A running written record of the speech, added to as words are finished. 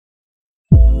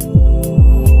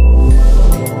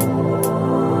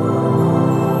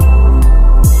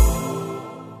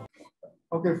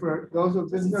Okay, for those who've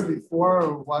been here before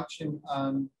or watching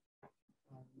on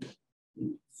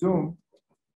Zoom,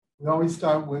 we always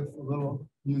start with a little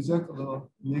music, a little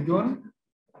nigun,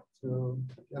 to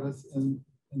get us in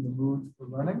the mood for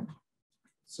learning.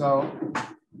 So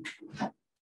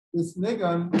this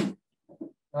nigun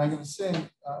I'm going to sing,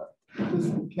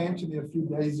 this came to me a few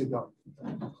days ago.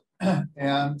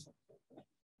 And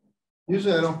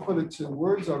usually I don't put it to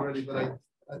words already, but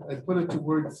I put it to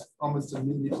words almost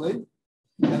immediately.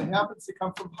 And it happens to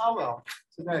come from Hallel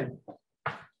today.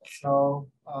 So,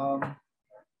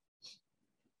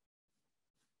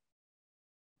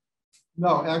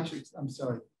 no, actually, I'm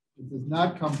sorry. It does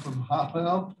not come from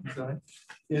Hallel. I'm sorry.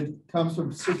 It comes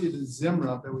from Sukkot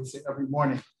Zimra that we say every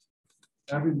morning.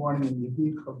 Every morning in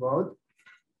Yehi Chavod.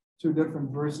 Two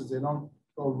different verses. They don't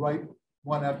go right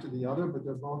one after the other, but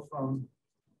they're both from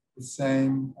the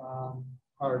same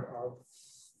part of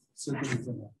Sukkot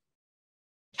Zimra.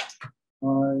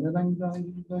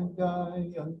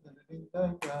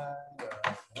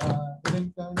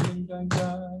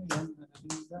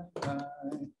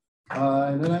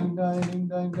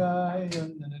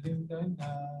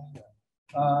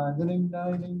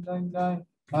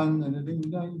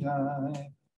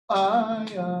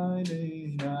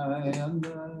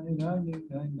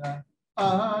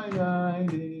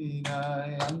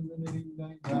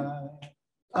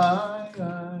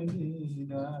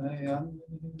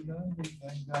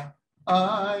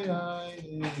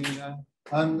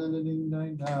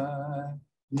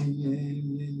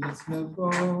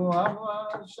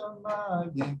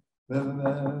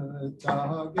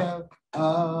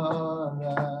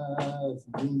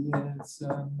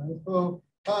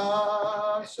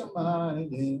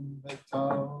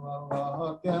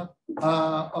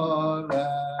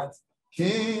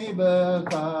 Ki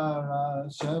bekara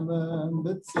shem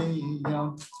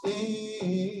b'tziyam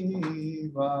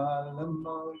iva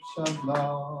l'moshavlo.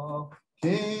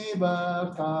 Ki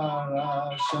bekara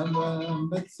shem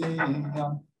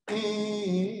b'tziyam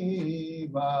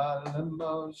iva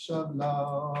l'moshavlo.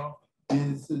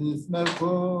 This is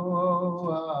mefu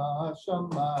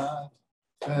hashamay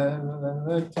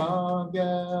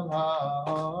v'tagel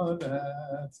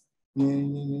haaretz.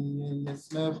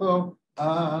 Yismechu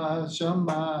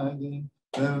Hashamayim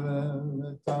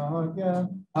v'tagel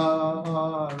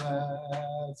haaretz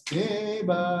ki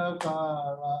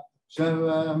b'chara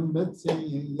shem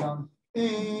b'tziyam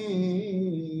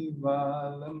iva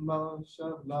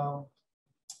l'moshavlo.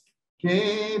 Ki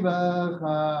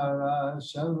b'chara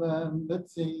shem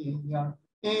b'tziyam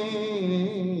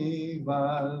iva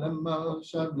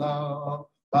l'moshavlo.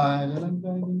 Okay.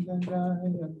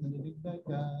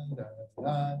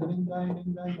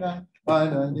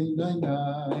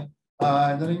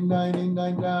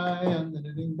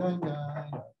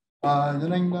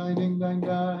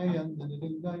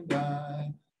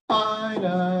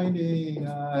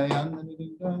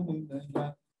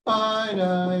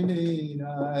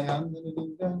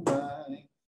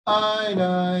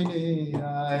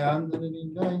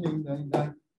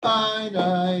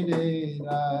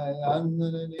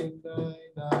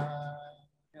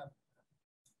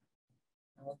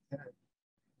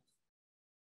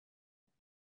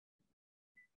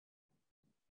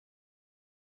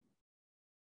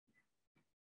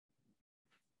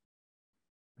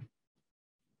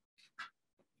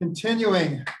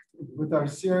 Continuing with our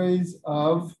series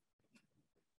of,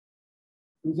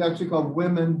 it's actually called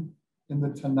Women in the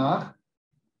Tanach.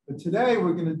 But today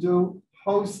we're going to do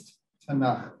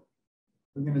post-Tanach.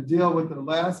 We're going to deal with the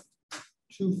last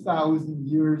 2,000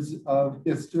 years of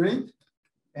history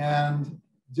and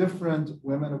different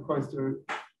women. Of course, there are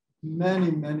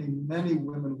many, many, many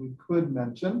women we could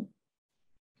mention.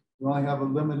 We only have a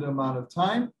limited amount of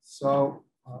time. So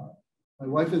my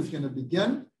wife is going to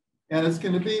begin, and it's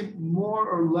going to be more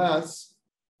or less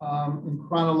in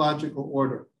chronological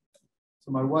order.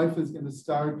 So my wife is going to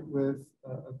start with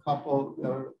a couple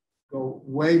that go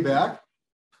way back,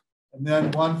 and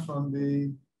then one from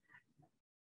the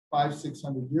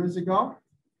 500-600 years ago.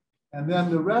 And then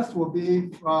the rest will be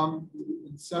from the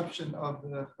inception of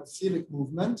the Hasidic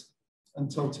movement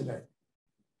until today.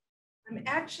 I'm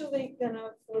actually going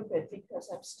to flip it because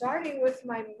I'm starting with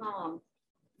my mom.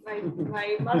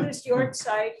 My mother's yard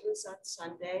site was on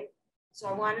Sunday, so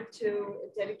I wanted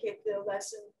to dedicate the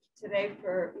lesson today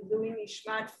for Louis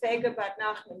Nishmat Fega Bat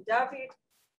Nachman David.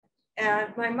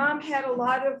 And my mom had a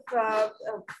lot of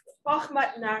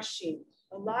Chachmat Nashim,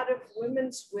 a lot of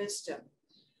women's wisdom.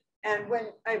 And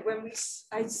when I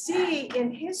see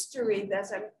in history,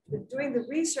 as I'm doing the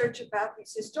research about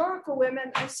these historical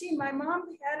women, I see my mom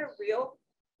had a real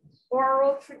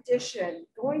oral tradition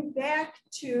going back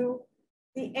to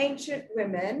the ancient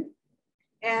women.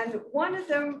 And one of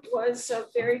them was a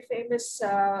very famous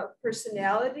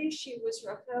personality. She was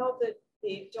Rachel,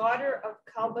 the daughter of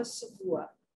Kalba Savua.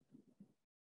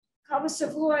 Kalba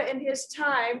Savua in his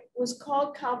time was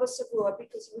called Kalba Savua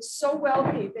because he was so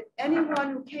wealthy that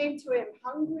anyone who came to him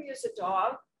hungry as a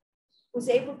dog was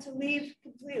able to leave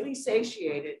completely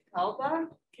satiated. Kalba,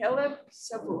 Keleb,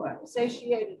 Savua,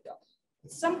 satiated dog.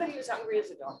 Somebody who's hungry as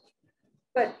a dog.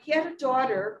 But he had a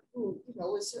daughter who,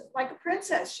 was like a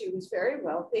princess. She was very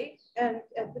wealthy. And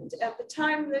at the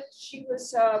time that she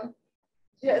was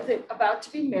about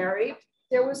to be married,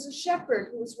 there was a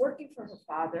shepherd who was working for her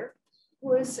father, who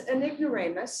was an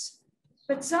ignoramus,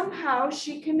 but somehow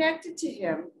she connected to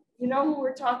him. You know who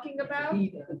we're talking about?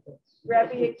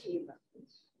 Rabbi Akiva.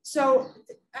 So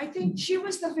I think she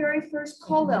was the very first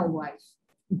Kollel wife.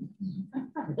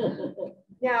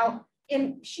 Now,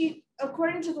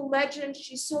 according to the legend,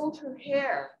 she sold her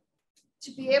hair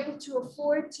to be able to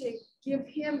afford to give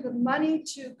him the money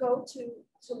to go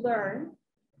to learn,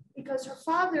 because her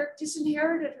father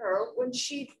disinherited her when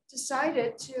she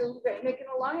decided to make an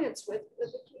alliance with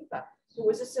Akiva, who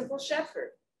was a simple shepherd.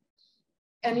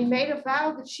 And he made a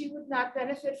vow that she would not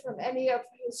benefit from any of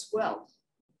his wealth.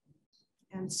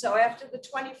 And so after the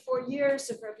 24 years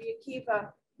of Rabbi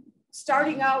Akiva,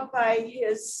 starting out by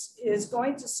his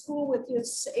going to school with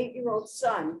his 8-year-old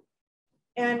son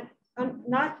and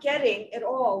not getting at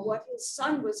all what his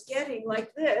son was getting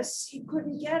like this, he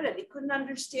couldn't get it. He couldn't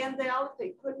understand the alphabet.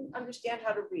 He couldn't understand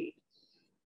how to read.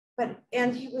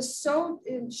 And he was so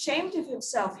ashamed of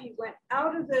himself. He went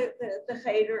out of the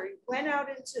cheder. He went out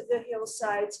into the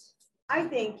hillsides. I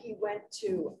think he went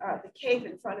to the cave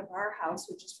in front of our house,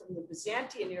 which is from the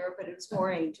Byzantine era, but it was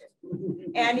more ancient.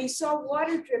 And he saw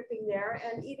water dripping there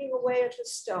and eating away at the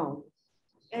stone.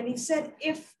 And he said,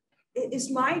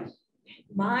 is my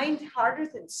mind harder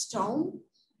than stone?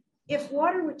 If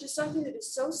water, which is something that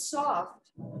is so soft,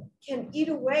 can eat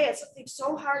away at something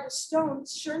so hard as stone,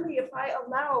 surely if I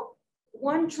allow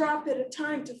one drop at a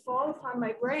time to fall upon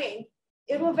my brain,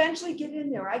 it'll eventually get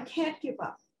in there. I can't give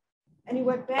up. And he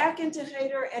went back into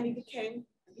cheder and he became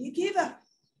Rabbi Akiva.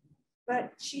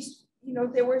 But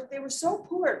they were so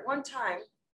poor at one time.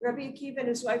 Rabbi Akiva and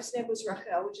his wife's name was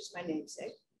Rachel, which is my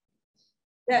namesake,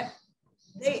 that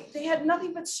they had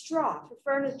nothing but straw for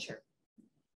furniture.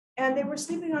 And they were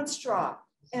sleeping on straw.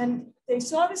 And they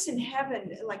saw this in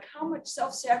heaven, like how much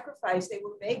self-sacrifice they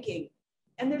were making.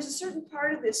 And there's a certain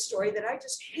part of this story that I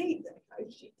just hate.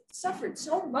 She suffered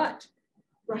so much,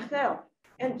 Rachel.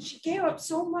 And she gave up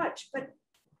so much, but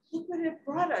look what it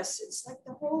brought us. It's like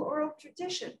the whole oral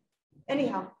tradition.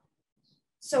 Anyhow,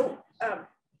 so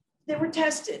they were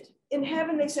tested. In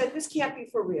heaven, they said, this can't be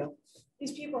for real.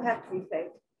 These people have to be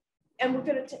fake. And we're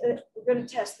going to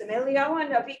test them. Eliyahu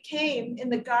and Rabbi came in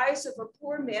the guise of a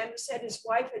poor man who said his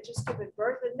wife had just given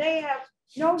birth, and they have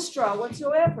no straw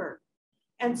whatsoever.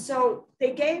 And so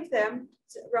they gave them,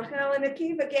 Rachel and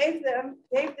Akiva gave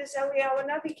this Eliyahu and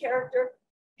Rabbi character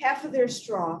half of their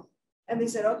straw. And they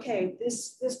said, okay,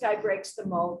 this guy breaks the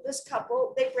mold. This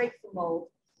couple, they break the mold.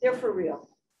 They're for real.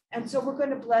 And so we're going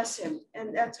to bless him.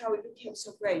 And that's how he became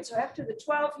so great. So after the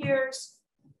 12 years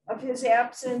of his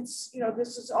absence,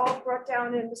 this is all brought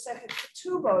down in the second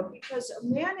ketubah, because a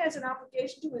man has an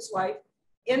obligation to his wife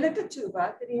in the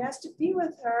ketubah that he has to be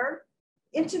with her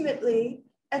intimately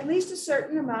at least a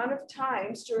certain amount of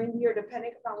times during the year,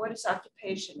 depending upon what his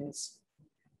occupation is.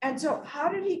 And so how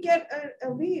did he get a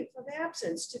leave of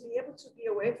absence to be able to be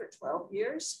away for 12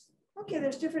 years? Okay,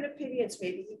 there's different opinions.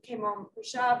 Maybe he came home for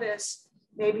Shabbos.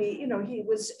 Maybe, he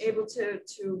was able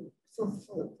to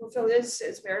fulfill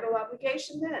his marital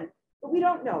obligation then. But we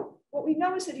don't know. What we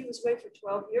know is that he was away for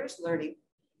 12 years learning.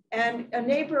 And a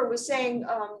neighbor was saying,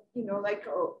 oh,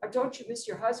 don't you miss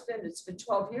your husband? It's been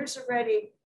 12 years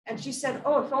already. And she said,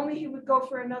 oh, if only he would go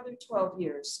for another 12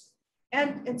 years.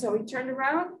 And so he turned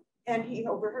around and he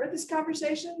overheard this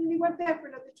conversation and he went back for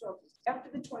another 12 years.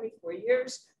 After the 24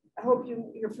 years, I hope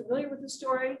you're familiar with the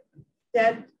story,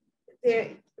 that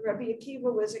Rabbi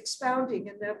Akiva was expounding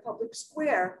in the public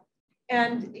square,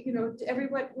 and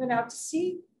everyone went out to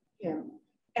see him.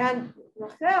 And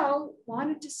Rachel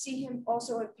wanted to see him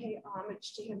also and pay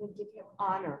homage to him and give him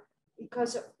honor,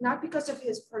 not because of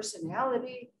his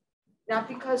personality, not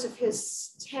because of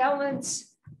his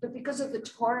talents, but because of the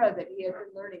Torah that he had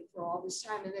been learning for all this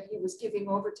time and that he was giving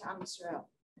over to Am Yisrael.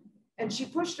 And she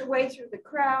pushed her way through the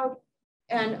crowd.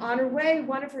 And on her way,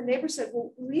 one of her neighbors said,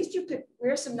 well, at least you could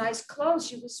wear some nice clothes.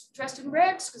 She was dressed in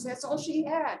rags because that's all she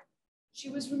had. She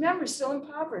was, remember, still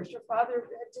impoverished. Her father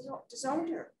had disowned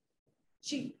her.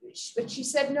 But she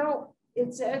said, no,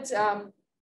 it said,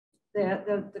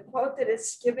 The quote that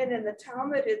is given in the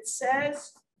Talmud, it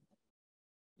says,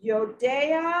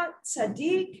 Yodea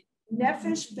tzaddik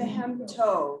nefesh behem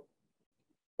tov,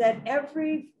 that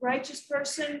every righteous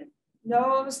person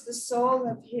knows the soul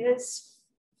of his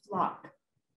flock,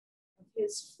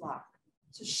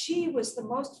 So she was the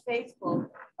most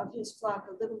faithful of his flock,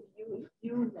 a little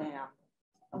ewe lamb,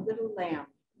 a little lamb.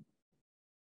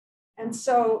 And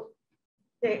so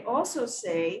they also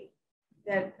say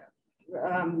that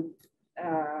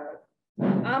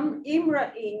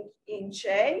Imra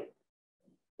inche,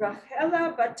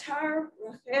 Rachela batar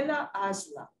Rachela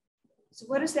azla. So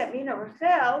what does that mean? A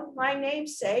Rachel, my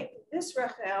namesake, this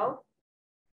Rachel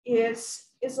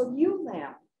is a ewe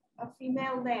lamb, a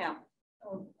female lamb,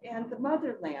 and the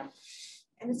mother lamb.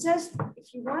 And it says,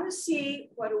 if you want to see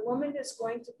what a woman is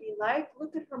going to be like,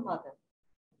 look at her mother.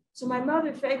 So my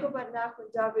mother, Fego Bat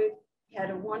Nachman David, had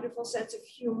a wonderful sense of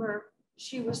humor.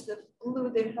 She was the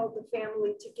glue that held the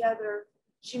family together.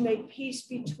 She made peace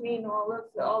between all of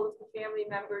the family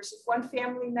members. If one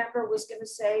family member was going to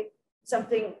say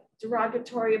something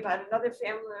derogatory about another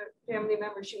family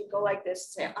member, she would go like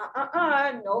this, say,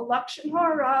 no Lakshan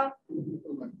Hara.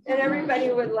 And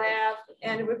everybody would laugh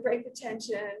and it would break the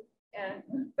tension.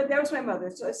 But that was my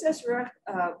mother. So it says,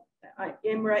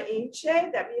 Imra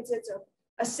Inche, that means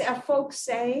it's a folk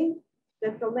saying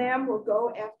that the lamb will go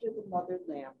after the mother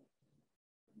lamb.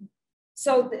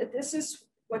 So this is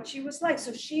what she was like.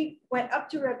 So she went up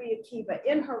to Rabbi Akiva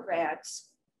in her rags.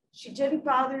 She didn't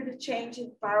bother to change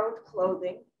in borrowed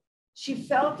clothing. She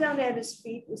fell down at his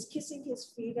feet, was kissing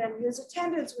his feet, and his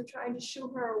attendants were trying to shoo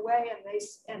her away.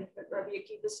 And Rabbi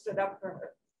Akiva stood up for her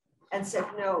and said,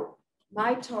 no,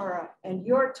 my Torah and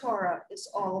your Torah is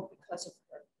all because of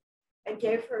her, and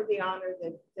gave her the honor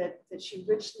that she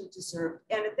richly deserved.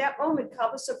 And at that moment,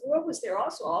 Kavah Savur was there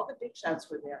also. All the big shots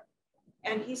were there.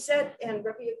 And he said, and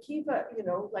Rabbi Akiva,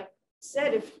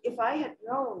 said, if I had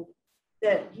known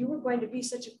that you were going to be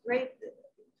such a great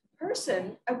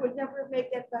person, I would never have made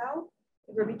that vow.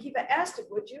 And Rabbi Akiva asked him,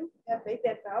 would you have made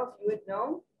that vow if you had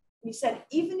known? And he said,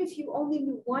 even if you only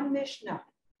knew one Mishnah,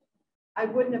 I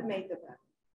wouldn't have made the vow.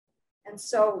 And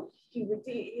so he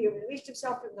released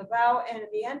himself from the vow, and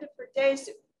at the end of her days,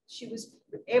 she was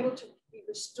able to be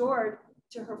restored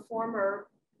to her former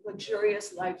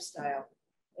luxurious lifestyle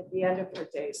at the end of her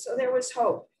days. So there was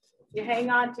hope. You hang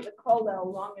on to the kollel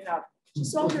long enough. She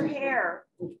sold her hair.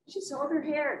 She sold her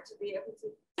hair to be able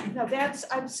to. Now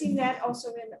I've seen that also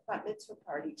in bat mitzvah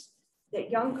parties, that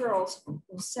young girls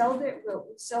will sell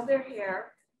their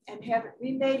hair and have it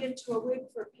remade into a wig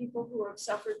for people who have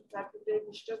suffered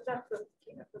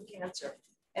from cancer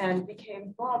and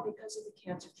became bald because of the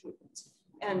cancer treatments.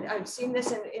 And I've seen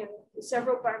this in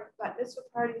several bat mitzvah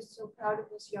parties. So proud of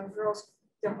these young girls.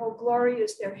 Their whole glory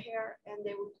is their hair, and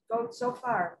they would go so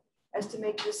far as to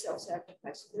make this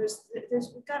self-sacrifice.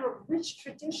 We've got a rich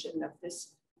tradition of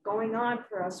this going on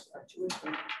for us, our Jewish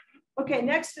women. Okay,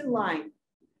 next in line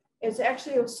is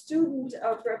actually a student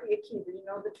of Rabbi Akiva.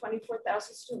 The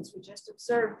 24,000 students. We just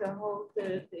observed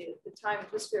the time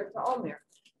of the spiritual Omer.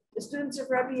 The students of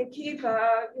Rabbi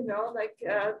Akiva,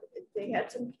 they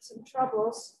had some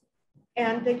troubles,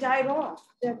 and they died off.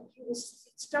 Then it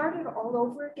started all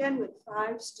over again with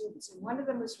 5 students, and one of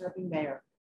them was Rabbi Meir.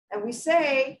 And we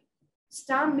say,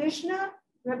 Stam Mishnah,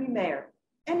 Rabbi Meir.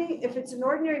 If it's an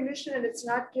ordinary Mishnah and it's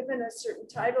not given a certain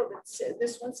title, that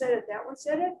this one said it, that one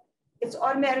said it, it's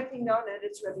automatically known that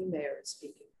it's Rabbi Meir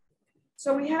speaking.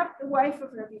 So we have the wife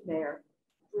of Rabbi Meir,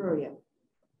 Bruria.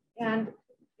 And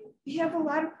we have a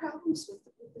lot of problems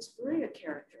with this Bruria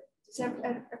character. Has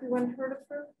everyone heard of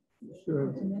her?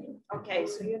 Sure. Okay,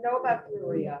 so you know about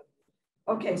Bruria.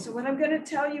 Okay, so what I'm going to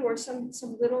tell you are some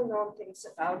little known things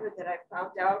about her that I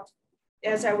found out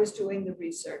as I was doing the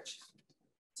research.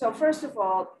 So first of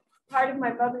all, part of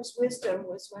my mother's wisdom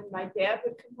was when my dad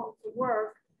would come home from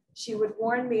work, she would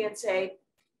warn me and say,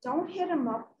 don't hit him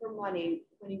up for money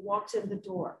when he walks in the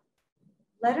door.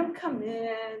 Let him come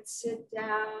in, sit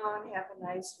down, have a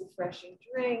nice refreshing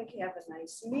drink, have a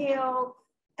nice meal,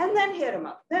 and then hit him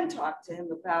up. Then talk to him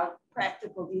about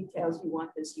practical details. You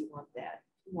want this, you want that.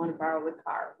 You want to borrow the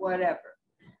car, whatever.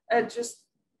 Just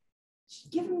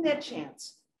give him that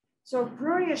chance. So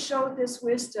Bruria showed this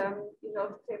wisdom,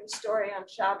 the famous story on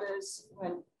Shabbos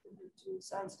when the 2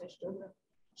 sons,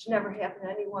 should never happen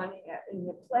to anyone in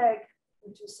the plague,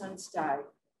 the 2 sons died.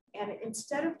 And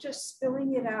instead of just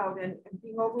spilling it out and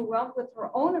being overwhelmed with her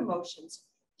own emotions,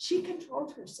 she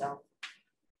controlled herself.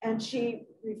 And she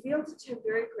revealed it to him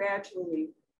very gradually,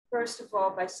 first of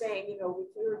all, by saying, if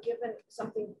we were given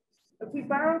something, if we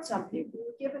borrowed something, if we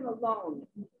were given a loan,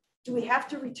 do we have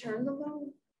to return the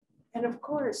loan? And of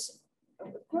course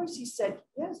course, he said,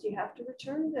 yes, you have to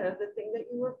return the thing that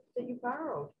you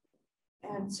borrowed.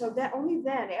 And so that only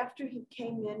then, after he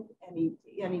came in and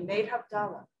he made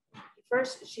Havdalah,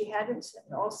 first she had him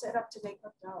all set up to make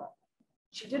Havdalah.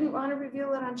 She didn't want to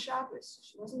reveal it on Shabbos.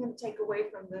 She wasn't going to take away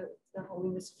from the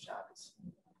holiness of Shabbos.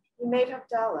 He made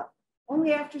Havdalah.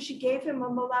 Only after she gave him a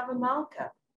Malava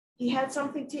Malka, he had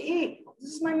something to eat.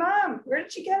 This is my mom. Where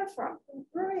did she get it from? From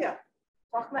Bruriya.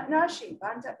 Trugman Nashi,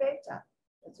 Banta Beta.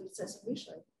 That's what it says in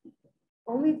Mishlei.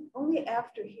 Only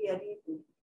after he had eaten.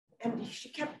 And she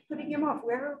kept putting him off.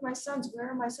 Where are my sons? Where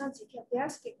are my sons? He kept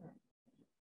asking her.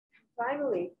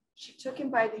 Finally, she took him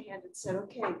by the hand and said,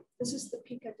 okay, this is the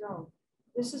Pikadon.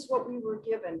 This is what we were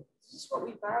given. This is what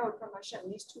we borrowed from Hashem,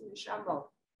 these two Neshamos.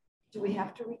 Do we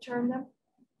have to return them?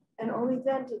 And only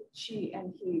then did she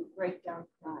and he break down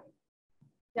crying.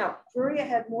 Now, Bruriya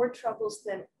had more troubles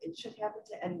than it should happen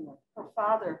to anyone. Her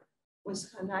father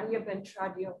was Hananiah ben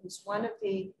Tradio, who's one of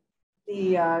the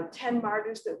 10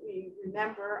 martyrs that we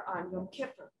remember on Yom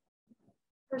Kippur.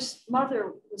 Her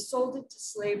mother was sold into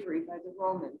slavery by the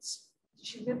Romans.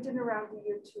 She lived in around the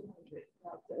year 200,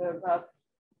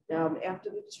 after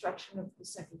the destruction of the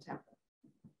Second Temple.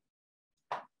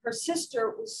 Her sister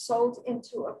was sold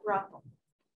into a brothel.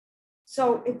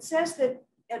 So it says that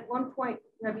at one point,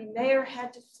 Rabbi Meir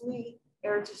had to flee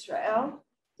Eretz Israel.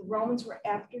 The Romans were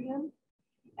after him.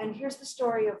 And here's the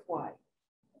story of why.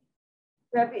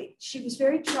 She was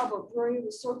very troubled. Bruriya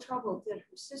was so troubled that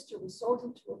her sister was sold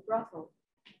into a brothel.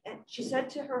 And she said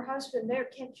to her husband there,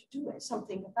 can't you do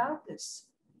something about this?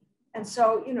 And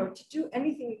so, to do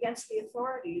anything against the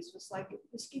authorities was like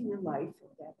risking your life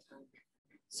at that time.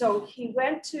 So he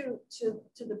went to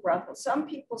the brothel. Some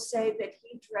people say that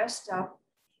he dressed up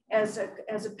as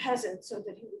a peasant so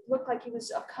that he would look like he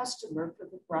was a customer for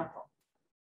the brothel.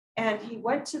 And he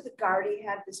went to the guard. He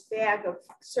had this bag of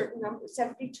a certain number,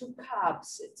 72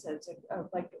 cobs. It says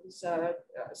like it was a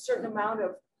certain amount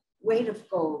of weight of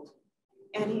gold.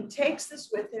 And he takes this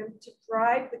with him to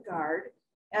bribe the guard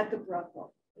at the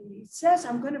brothel. And he says,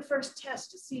 I'm going to first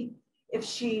test to see if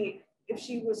she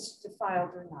was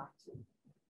defiled or not.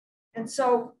 And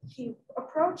so he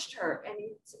approached her, and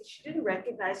she didn't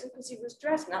recognize him because he was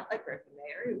dressed not like Rabbi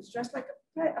Meir. He was dressed like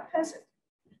a peasant.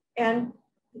 And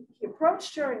he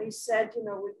approached her and he said,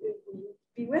 would you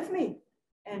be with me?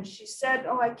 And she said,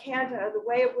 oh, I can't. The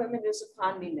way of women is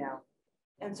upon me now.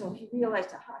 And so he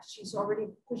realized, she's already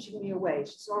pushing me away.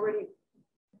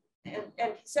 And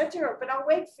he said to her, but I'll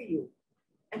wait for you.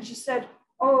 And she said,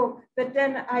 oh, but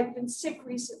then I've been sick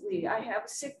recently. I have a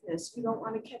sickness. You don't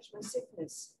want to catch my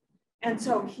sickness. And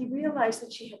so he realized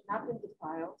that she had not been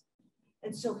defiled.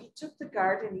 And so he took the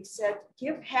guard and he said,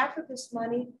 give half of this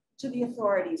money to the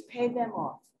authorities, pay them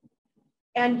off.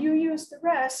 And you use the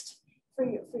rest for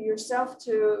yourself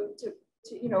to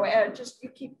just you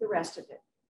keep the rest of it.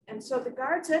 And so the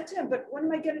guard said to him, but what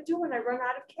am I going to do when I run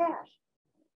out of cash?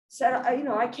 Said,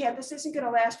 I can't, this isn't going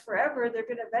to last forever. They're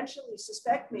going to eventually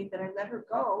suspect me that I let her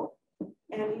go.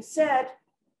 And he said,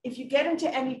 if you get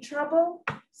into any trouble,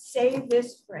 say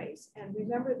this phrase. And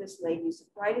remember this, ladies,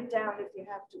 write it down if you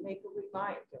have to make a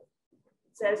reminder.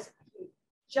 It says,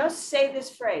 just say this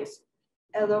phrase,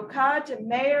 Elokah de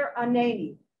Meir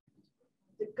aneni.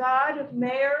 The God of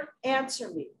Meir, answer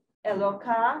me.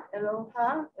 Elokah,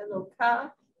 Eloha,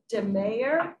 Elokah de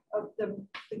Meir, of the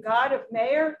God of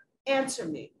Meir, answer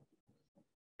me.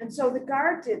 And so the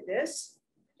guard did this,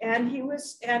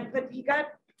 but he got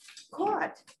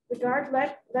caught. The guard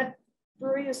let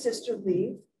Bruriya's sister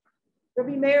leave.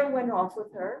 Rabbi Meir went off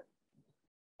with her,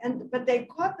 but they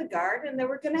caught the guard and they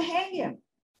were going to hang him.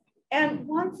 And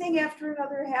one thing after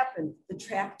another happened. The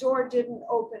trap door didn't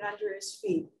open under his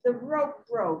feet. The rope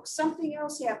broke. Something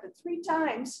else happened 3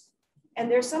 times.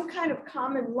 And there's some kind of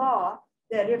common law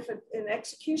that if an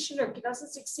executioner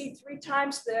doesn't succeed 3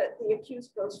 times, the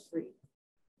accused goes free.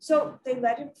 So they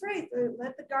let him free. They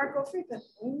let the guard go free, but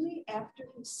only after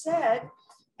he said,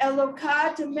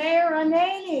 Elokah de Meir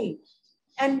aneni.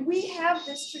 And we have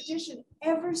this tradition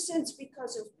ever since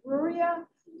because of Bruriya,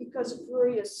 because of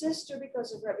Bruriya's sister,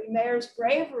 because of Rabbi Meir's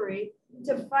bravery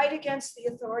to fight against the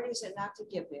authorities and not to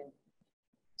give in.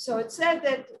 So it said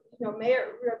that Rabbi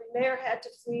Meir had to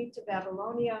flee to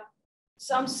Babylonia.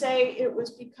 Some say it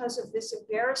was because of this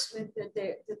embarrassment that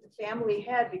the family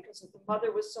had because of the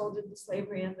mother was sold into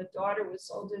slavery and the daughter was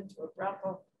sold into a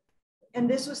brothel. And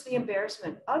this was the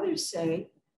embarrassment. Others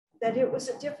say that it was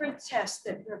a different test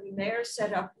that Rabbi Meir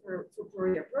set up for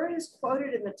Bruriya. Bruriya is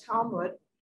quoted in the Talmud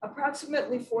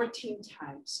approximately 14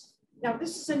 times. Now,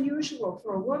 this is unusual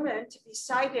for a woman to be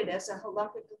cited as a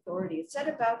halakhic authority. It said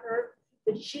about her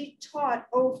that she taught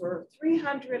over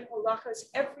 300 halakhas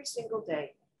every single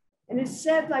day. And it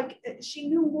said like she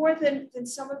knew more than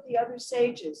some of the other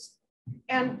sages.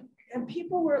 And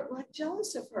people were like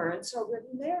jealous of her. And so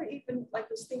Rabbi Meir even like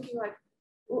was thinking like,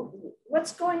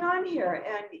 what's going on here?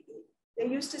 And they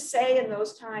used to say in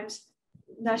those times,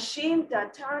 Nashim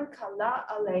datan kala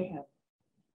alehem,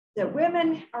 that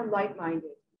women are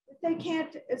light-minded. They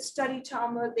can't study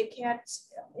Talmud. They can't,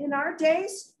 in our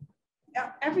days,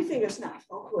 everything is not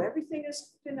focal. Everything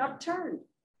has been upturned.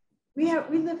 We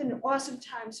live in awesome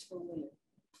times for women.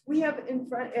 We have in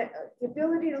front the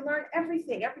ability to learn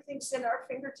everything. Everything's at our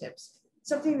fingertips.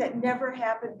 Something that never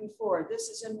happened before. This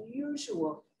is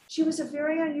unusual. She was a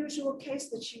very unusual case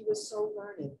that she was so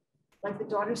learned. Like the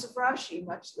daughters of Rashi,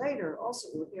 much later, also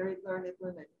were very learned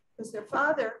women because their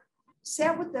father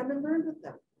sat with them and learned with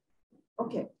them.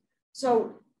 Okay,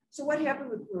 so what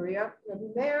happened with Bruria? Rabbi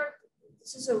Meir,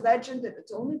 this is a legend that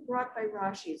it's only brought by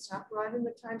Rashi. It's not brought in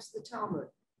the times of the Talmud.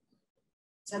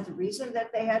 And the reason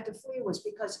that they had to flee was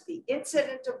because of the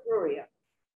incident of Bruria.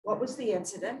 What was the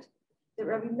incident? That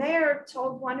Rabbi Meir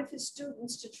told one of his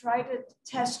students to try to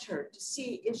test her to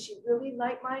see, is she really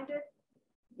light-minded?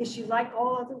 Is she like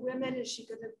all other women? Is she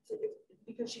going to,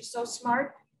 because she's so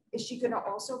smart, is she going to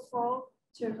also fall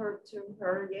to her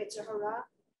Yetzer Hara?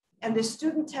 And the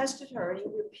student tested her and he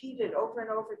repeated over and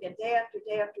over again, day after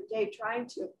day after day, trying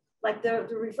to, like the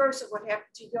reverse of what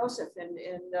happened to Yosef in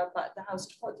the house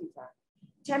of Potiphar.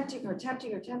 Tempting her,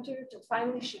 till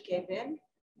finally she gave in.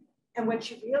 And when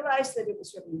she realized that it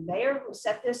was Rabbi Meir who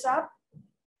set this up,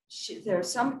 there are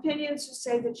some opinions who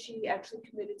say that she actually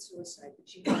committed suicide, that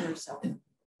she hung herself.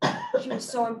 She was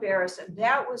so embarrassed. And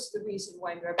that was the reason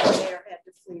why Rabbi Meir had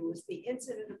to flee, was the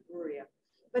incident of Bruria.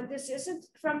 But this isn't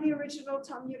from the original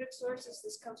Talmudic sources.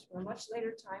 This comes from a much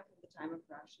later time, from the time of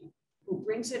Rashi, who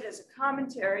brings it as a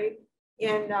commentary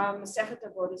in Masechet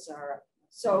Avodah Zarah.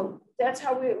 So that's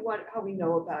how we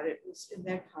know about it, was in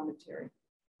that commentary.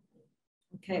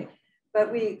 Okay,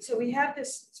 but we have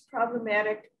this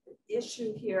problematic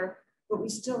issue here, but we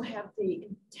still have the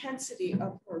intensity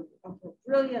of her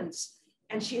brilliance,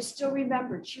 and she is still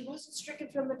remembered. She wasn't stricken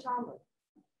from the Talmud,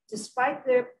 despite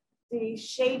the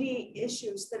shady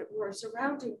issues that were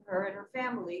surrounding her and her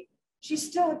family. She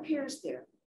still appears there.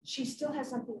 She still has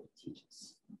something to teach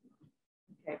us.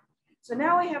 Okay, so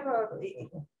now I have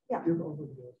yeah.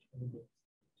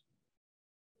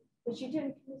 But she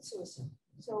didn't commit suicide.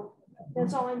 So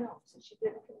that's all I know. So she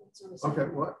didn't commit suicide.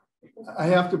 Okay, well, I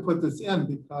have to put this in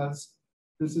because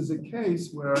this is a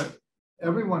case where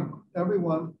everyone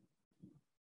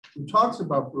who talks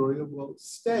about Bruria will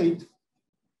state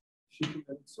she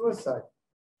committed suicide.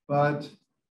 But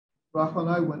Rachel and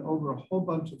I went over a whole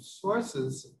bunch of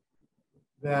sources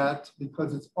that,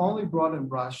 because it's only brought in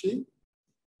Rashi,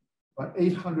 about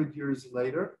 800 years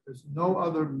later, there's no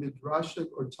other midrashic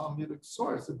or Talmudic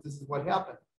source that this is what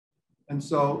happened. And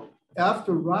so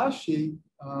after Rashi,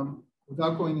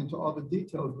 without going into all the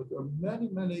details, but there are many,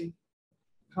 many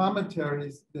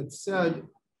commentaries that said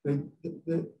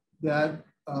that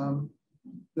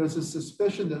there's a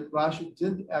suspicion that Rashi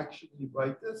didn't actually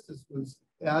write this. This was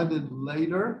added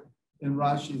later in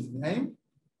Rashi's name.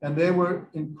 And they were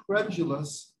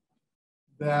incredulous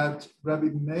that Rabbi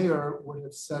Meir would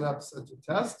have set up such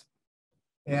a test.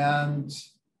 And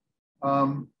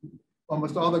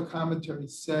almost all the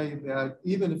commentaries say that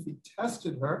even if he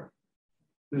tested her,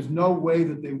 there's no way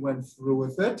that they went through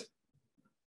with it.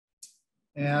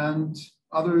 And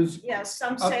others... Yeah,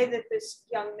 some say that this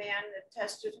young man that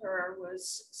tested her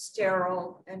was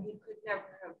sterile and he could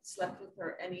never have slept with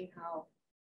her anyhow.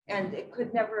 And it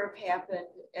could never have happened.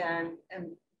 And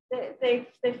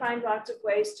they find lots of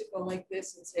ways to go like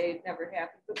this and say it never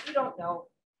happened, but we don't know.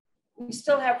 We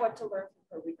still have what to learn from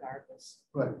her regardless.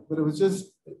 Right, but it was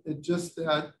just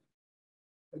that,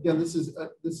 again, this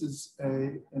is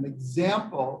an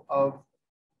example of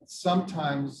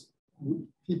sometimes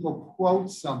people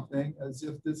quote something as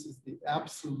if this is the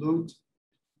absolute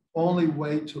only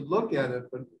way to look at it.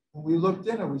 But when we looked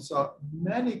in it, we saw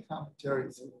many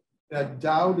commentaries that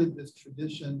doubted this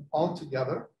tradition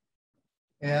altogether.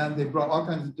 And they brought all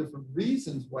kinds of different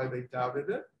reasons why they doubted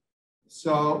it.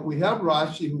 So we have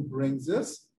Rashi who brings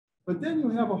this, but then you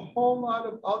have a whole lot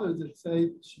of others that say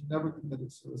she never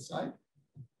committed suicide.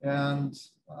 And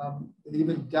they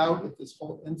even doubt if this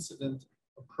whole incident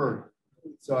occurred.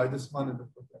 So I just wanted to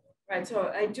put that in. Right,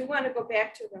 so I do want to go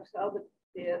back to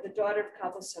the daughter of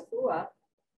Kavah Savua,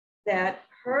 that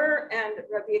her and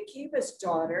Rabbi Akiva's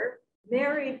daughter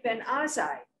married Ben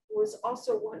Azai, who was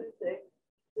also one of the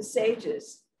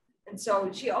sages. And so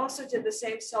she also did the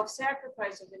same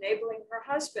self-sacrifice of enabling her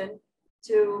husband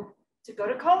to go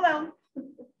to Kollel.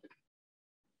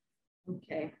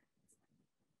 Okay.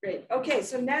 Great. Okay,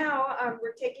 so now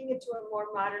we're taking it to a more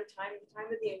modern time, the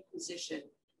time of the Inquisition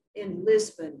in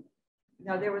Lisbon.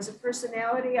 Now, there was a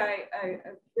personality. I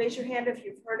raise your hand if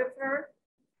you've heard of her.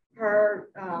 Her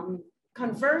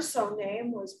converso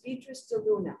name was Beatriz de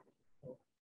Luna.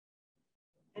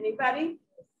 Anybody?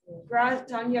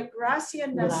 Doña Gracia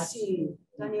Nasi.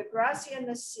 Doña Gracia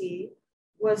Nasi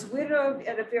was widowed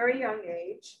at a very young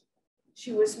age.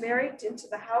 She was married into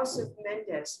the house of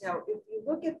Mendez. Now, if you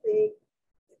look at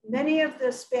many of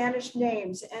the Spanish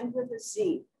names end with a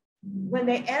Z. When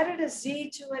they added a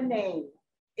Z to a name,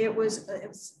 it was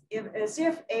as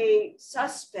if a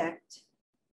suspect,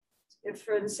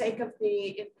 for the sake of the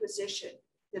Inquisition,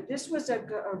 that this was a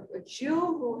Jew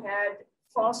who had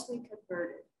falsely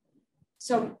converted.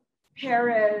 So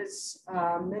Perez,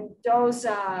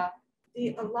 Mendoza,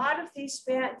 a lot of these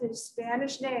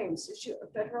Spanish names,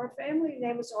 but her family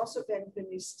name was also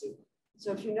Benvenisti.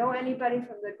 So if you know anybody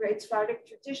from the great Sephardic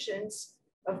traditions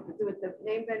with the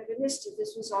name Benvenisti,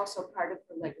 this was also part of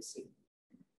her legacy.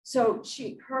 So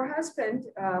her husband,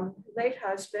 late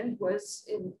husband, was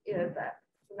in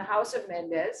the house of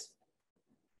Mendez,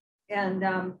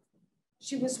 and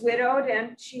she was widowed,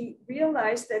 and she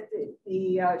realized that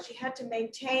she had to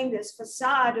maintain this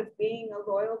facade of being a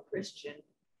loyal Christian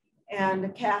and a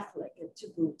Catholic to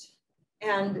boot.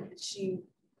 And she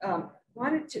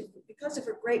wanted to, because of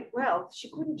her great wealth, she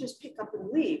couldn't just pick up and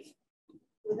leave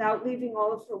without leaving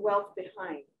all of her wealth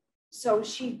behind. So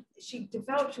she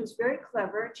was very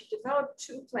clever, and she developed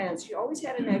two plans. She always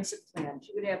had an exit plan.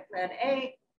 She would have plan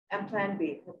A and plan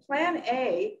B. Her plan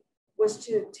A was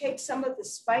to take some of the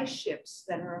spice ships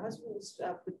that her husband was,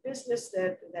 the business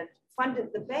that funded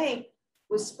the bank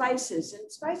was spices.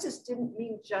 And spices didn't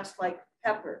mean just like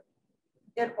pepper.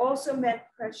 It also meant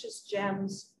precious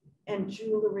gems and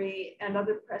jewelry and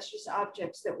other precious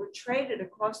objects that were traded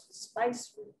across the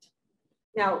spice route.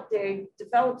 Now, they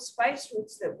developed spice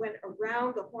routes that went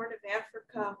around the Horn of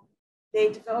Africa. They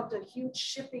developed a huge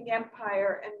shipping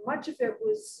empire, and much of it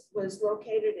was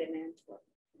located in Antwerp.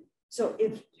 So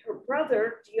if her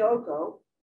brother, Diogo,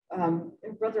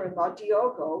 her brother-in-law,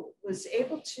 Diogo, was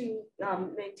able to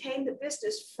maintain the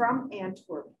business from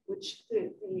Antwerp, which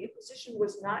the Inquisition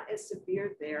was not as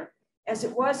severe there as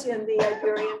it was in the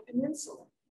Iberian Peninsula.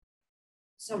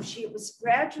 So she was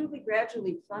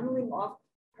gradually funneling off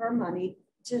her money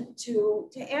to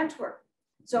Antwerp.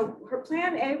 So her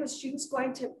plan A was she was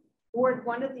going to board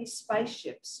one of these spice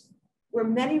ships where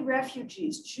many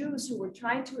refugees, Jews who were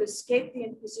trying to escape the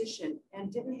Inquisition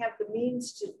and didn't have the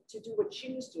means to do what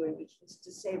she was doing, which was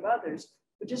to save others,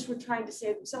 but just were trying to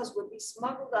save themselves, would be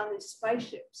smuggled on these spice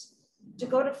ships to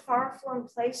go to far-flung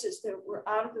places that were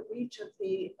out of the reach of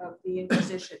the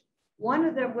Inquisition. One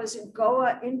of them was in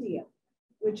Goa, India,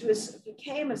 which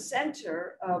became a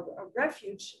center of a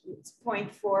refuge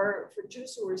point for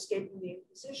Jews who were escaping the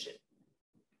Inquisition.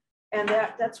 And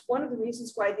that's one of the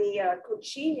reasons why the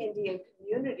Cochin Indian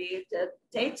community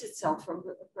dates itself from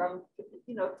the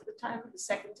time of the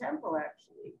Second Temple,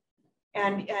 actually,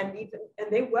 and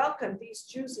they welcomed these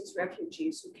Jews as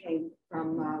refugees who came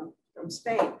from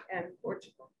Spain and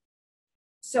Portugal.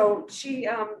 So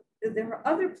her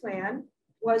other plan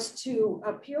was to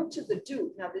appeal to the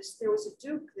Duke. Now, there was a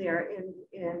Duke there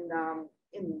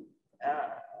in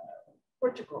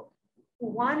Portugal who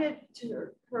wanted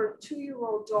her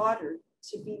 2-year-old daughter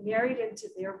to be married into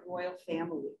their royal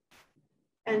family.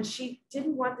 And she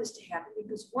didn't want this to happen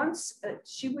because once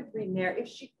she would remarry, if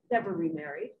she never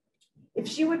remarried, if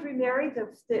she would remarry,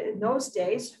 in those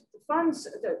days, the funds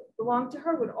that belonged to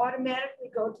her would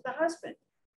automatically go to the husband.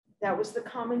 That was the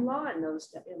common law in those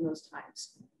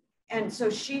times. And so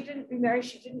she didn't remarry.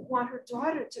 She didn't want her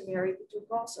daughter to marry the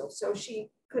Duke also. So she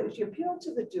appealed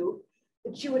to the Duke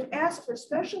that she would ask for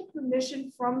special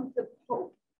permission from the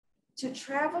Pope to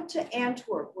travel to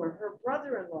Antwerp, where her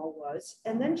brother-in-law was,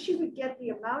 and then she would get the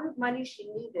amount of money she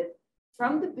needed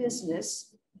from the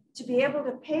business to be able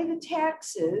to pay the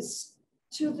taxes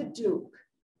to the Duke.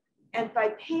 And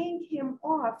by paying him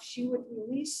off, she would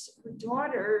release her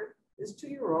daughter, this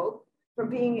 2-year-old, from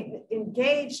being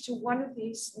engaged to one of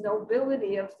these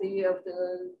nobility of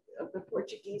the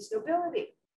Portuguese nobility.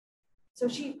 So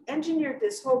she engineered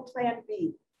this whole plan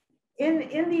B.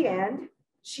 In the end,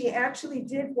 she actually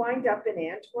did wind up in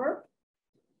Antwerp,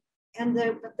 and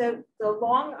the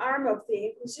long arm of the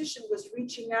Inquisition was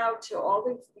reaching out to all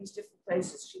these different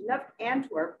places. She left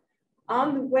Antwerp.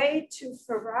 On the way to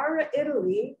Ferrara,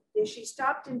 Italy, she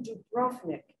stopped in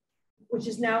Dubrovnik, which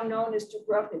is now known as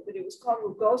Dubrovnik, but it was called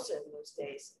Rugosa in those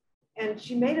days. And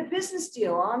she made a business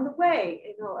deal on the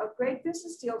way, a great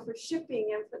business deal for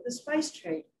shipping and for the spice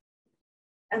trade.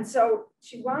 And so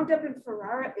she wound up in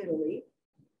Ferrara, Italy.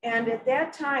 And at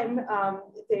that time,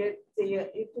 the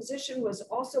Inquisition was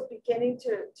also beginning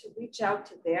to reach out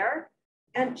to there.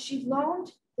 And she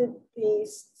loaned the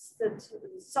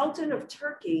Sultan of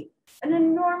Turkey an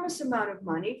enormous amount of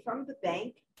money from the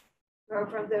bank, or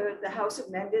from the House of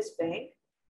Mendes Bank.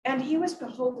 And he was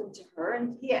beholden to her.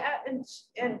 And he,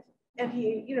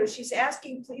 she's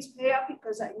asking, please pay up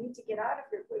because I need to get out of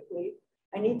here quickly.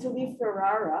 I need to leave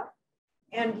Ferrara.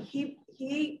 And he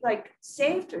like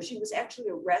saved her. She was actually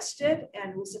arrested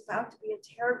and was about to be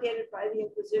interrogated by the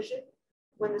Inquisition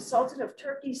when the Sultan of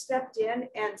Turkey stepped in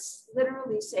and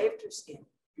literally saved her skin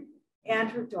and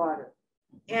her daughter,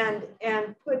 and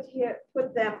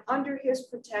put them under his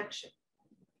protection.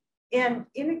 And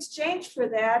in exchange for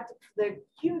that, the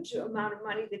huge amount of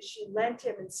money that she lent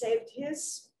him and saved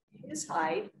his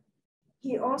hide,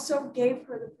 he also gave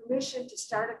her the permission to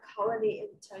start a colony in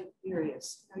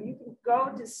Tiberias. Now you can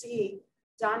go to see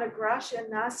Donna Gracia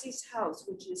Nasi's house,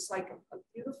 which is like a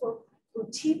beautiful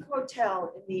boutique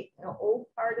hotel in the old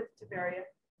part of Tiberia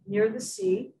near the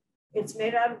sea. It's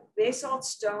made out of basalt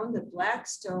stone, the black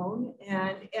stone,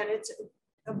 and it's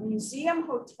a museum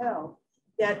hotel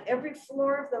that every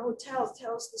floor of the hotel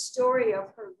tells the story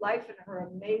of her life and her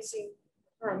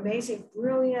amazing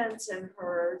brilliance and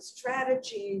her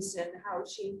strategies and how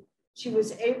she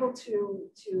was able to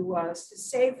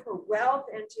save her wealth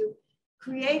and to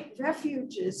create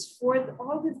refuges for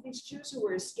all of these Jews who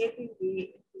were escaping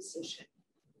the Inquisition,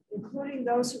 including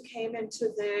those who came into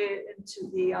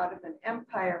the Ottoman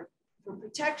Empire for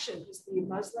protection, because the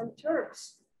Muslim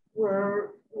Turks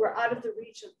were out of the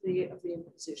reach of the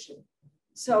Inquisition.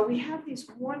 So we have these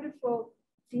wonderful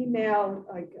female,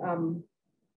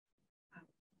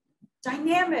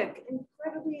 dynamic,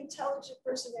 incredibly intelligent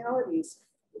personalities.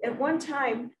 At one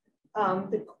time,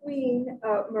 the Queen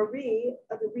Marie,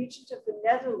 the regent of the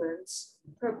Netherlands,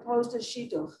 proposed a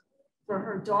shidduch for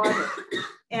her daughter.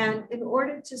 And in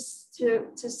order to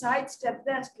sidestep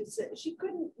this, because she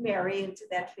couldn't marry into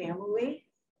that family,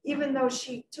 even though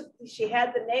she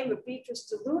had the name of Beatrice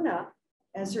de Luna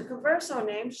as her converso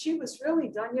name, she was really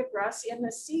Doña Gracia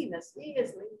Nasi. Nasi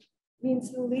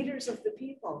means the leaders of the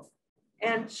people.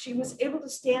 And she was able to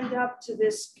stand up to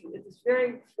this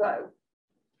very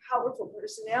powerful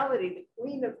personality, the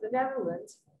Queen of the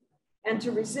Netherlands, and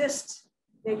to resist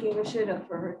making a shidduch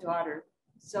for her daughter.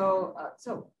 So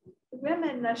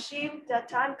women, Nashim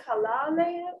Datan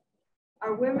Kalale,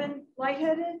 are women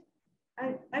lightheaded?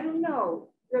 I don't know.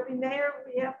 Rabbi Meir,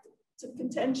 we have some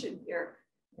contention here.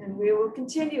 And we will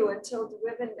continue until the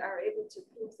women are able to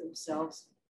prove themselves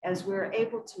as we're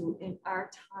able to in our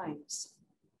times.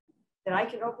 That I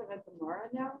can open a Gemara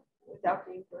now without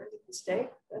being burned at the stake?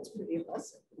 That's pretty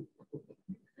impressive.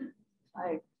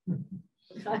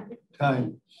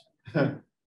 Time.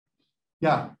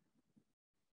 Yeah.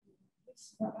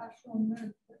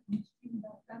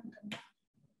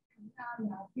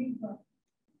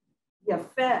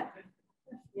 יפה.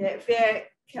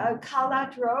 וקלת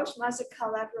ראש, מה זה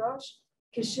קלת ראש?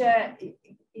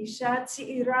 כשאישה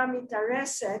צעירה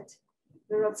מתארסת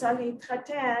ורוצה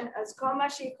להתחתן, אז כל מה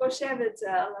שהיא חושבת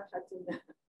זה על החתונה.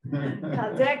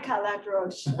 זה קלת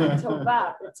ראש,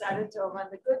 טובה, בצד הטוב. On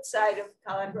the good side of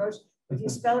קלת ראש, if you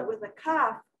spell it with a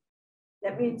kaf,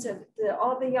 that means that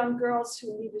all the young girls who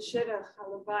need a shidduch,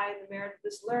 halavai, the merit of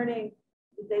this learning,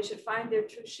 that they should find their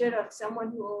true shidduch,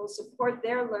 someone who will support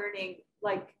their learning,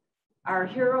 like our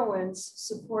heroines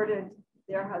supported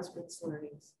their husbands'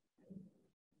 learnings.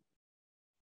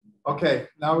 Okay,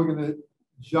 now we're going to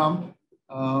jump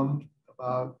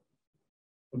about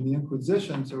from the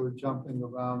Inquisition, so we're jumping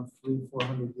around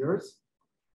 300-400 years.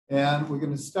 And we're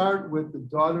going to start with the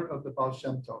daughter of the Baal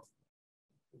Shem Tov.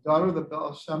 The daughter of the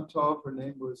Baal Shem Tov, her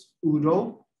name was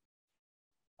Udal,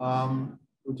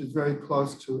 which is very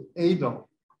close to Edel.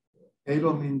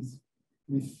 Edel means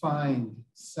refined,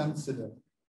 sensitive.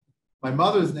 My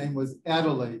mother's name was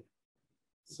Adelaide.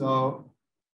 So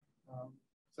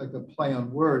it's like a play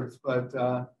on words, but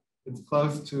it's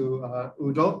close to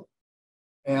Udal.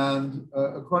 And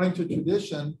according to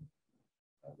tradition,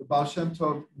 the Baal Shem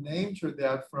Tov named her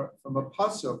that from a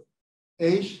pasuk,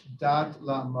 Eish Dat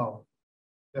Lamo.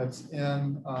 That's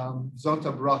in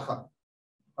Zota Bracha,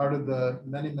 part of the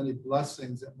many, many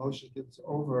blessings that Moshe gives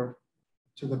over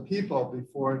to the people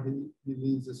before he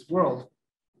leaves this world.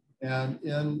 And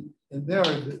in there,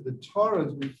 the Torah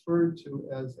is referred to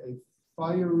as a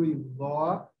fiery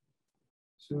law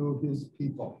to his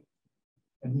people.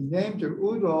 And he named her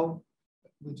Udal,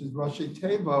 which is Rosh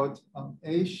Tevot,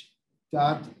 Eish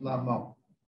Dat Lamo.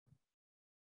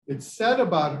 It's said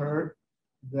about her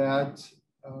that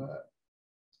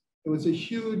it was a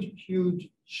huge, huge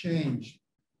change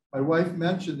My wife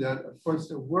mentioned that, of course,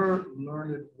 there were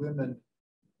learned women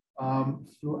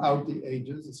throughout the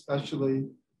ages, especially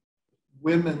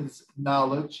women's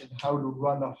knowledge and how to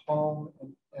run a home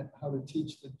and how to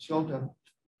teach the children.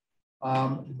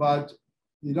 But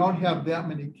you don't have that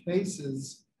many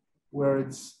cases where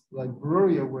it's like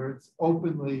Bruria, where it's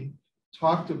openly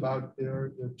talked about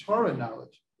their Torah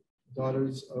knowledge.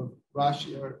 Daughters of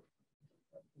Rashi are,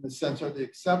 in a sense, are the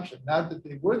exception. Not that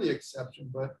they were the exception,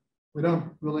 but we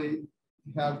don't really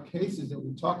have cases that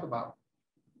we talk about.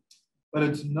 But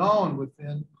it's known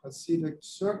within Hasidic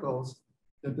circles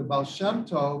that the Baal Shem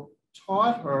Tov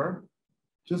taught her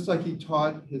just like he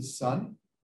taught his son.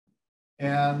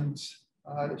 And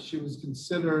she was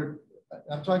considered,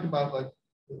 I'm talking about like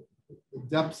the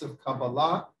depths of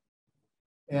Kabbalah.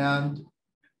 And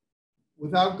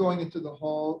without going into the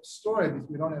whole story, because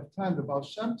we don't have time, the Baal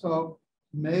Shem Tov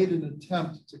made an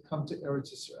attempt to come to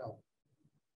Eretz Yisrael.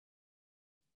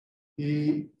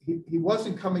 He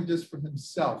wasn't coming just for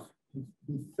himself.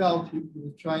 He felt he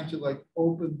was trying to like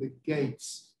open the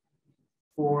gates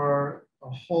for a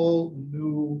whole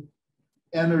new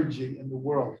energy in the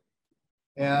world.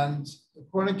 And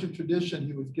according to tradition,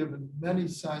 he was given many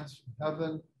signs from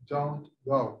heaven, don't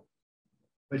go.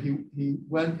 But he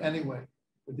went anyway.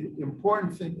 But the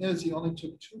important thing is he only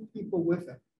took two people with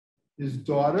him, his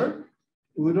daughter,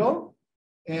 Udo,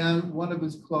 and one of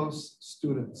his close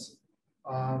students,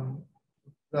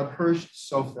 Reb Hirsch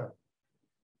Sofer.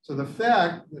 So the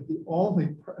fact that the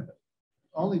only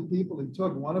people he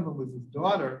took, one of them was his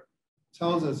daughter,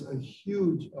 tells us a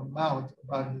huge amount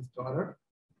about his daughter.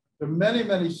 There are many,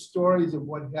 many stories of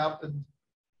what happened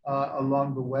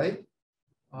along the way.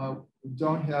 We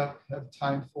don't have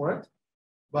time for it.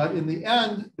 But in the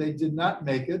end, they did not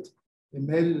make it. They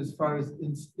made it as far as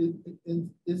in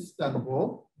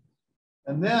Istanbul.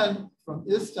 And then from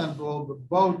Istanbul, the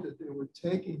boat that they were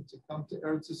taking to come to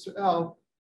Eretz Yisrael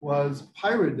was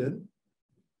pirated.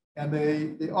 And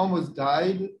they almost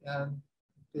died, and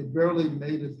they barely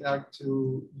made it back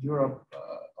to Europe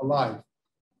alive.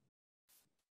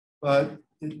 But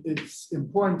it's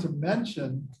important to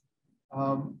mention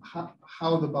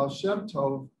how the Baal Shem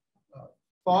Tov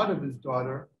thought of his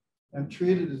daughter and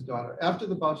treated his daughter. After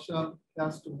the Baal Shem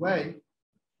passed away,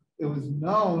 it was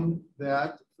known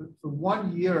that for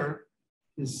 1 year,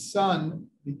 his son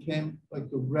became like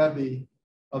the Rabbi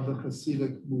of the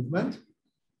Hasidic movement,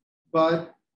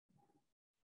 but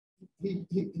he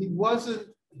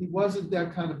wasn't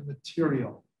that kind of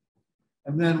material.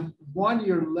 And then 1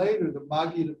 year later, the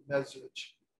Maggid of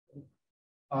Mezrich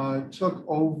took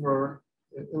over.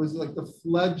 It was like the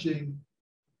fledgling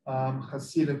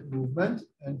Hasidic movement,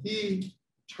 and he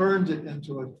turned it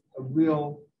into a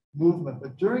real movement.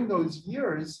 But during those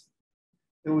years,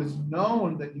 it was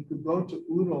known that you could go to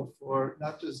Udo for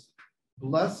not just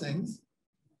blessings,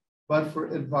 but for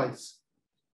advice.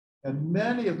 And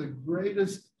many of the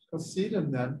greatest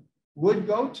Hasidim then would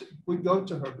go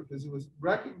to her because it was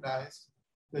recognized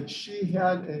that she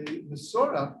had a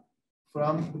Mesorah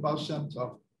from the Baal Shem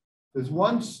Tov. There's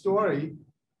one story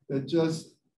that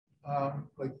just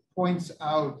like points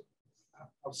out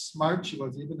how smart she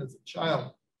was, even as a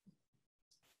child.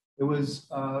 It was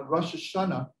Rosh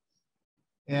Hashanah,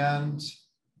 and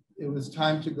it was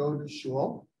time to go to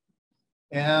shul,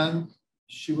 and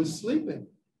she was sleeping.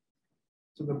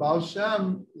 So the Baal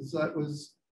Shem was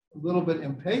a little bit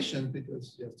impatient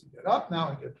because she has to get up now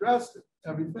and get dressed and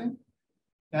everything.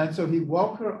 And so he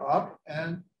woke her up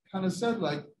and kind of said,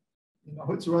 like, you know,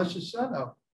 it's Rosh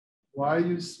Hashanah. Why are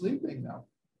you sleeping now?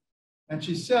 And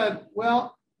she said,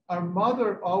 well, our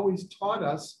mother always taught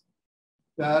us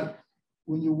that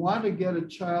when you want to get a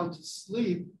child to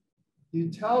sleep, you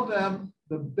tell them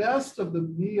the best of the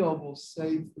meal will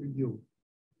save for you.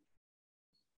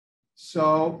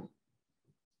 So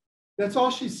that's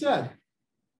all she said.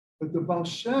 But the Baal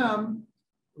Shem,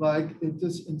 like, it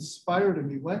just inspired him.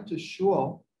 He went to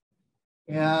shul,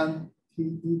 and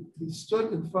he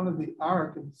stood in front of the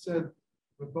ark and said,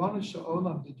 Rabbanu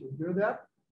Shalom, did you hear that?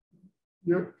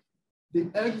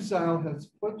 The exile has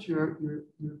put your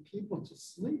people to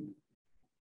sleep.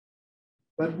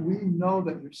 But we know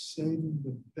that you're saving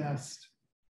the best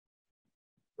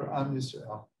for Am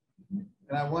Yisrael.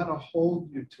 And I want to hold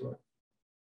you to it.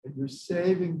 That you're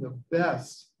saving the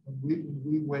best when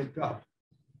we wake up.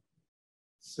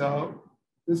 So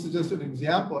this is just an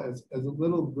example. As a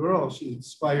little girl, she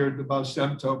inspired the Baal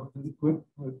Shem Tov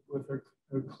with her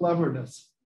cleverness.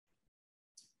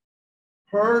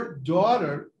 Her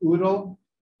daughter, Udo,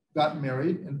 got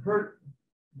married, and her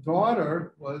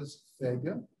daughter was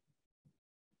Fega,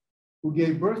 who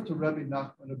gave birth to Rabbi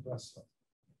Nachman of Breslov.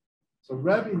 So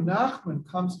Rabbi Nachman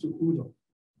comes to Udo,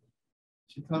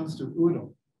 she comes to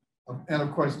Udal, and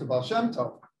of course to Baal Shem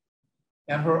Tov.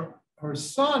 And her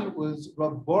son was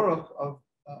Rav Baruch of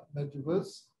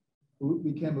Medjugorje, who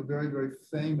became a very, very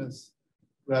famous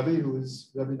Rabbi, who was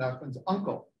Rabbi Nachman's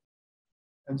uncle.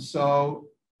 And so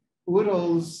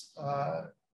Udal's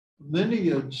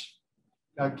lineage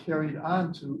got carried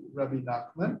on to Rabbi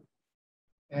Nachman.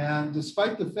 And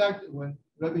despite the fact that when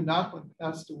Rabbi Nachman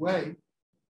passed away,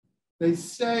 they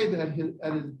say that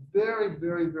at his very,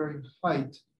 very, very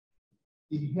height,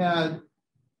 he had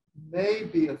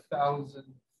maybe 1,000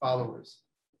 followers.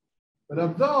 But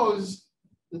of those,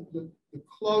 the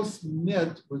close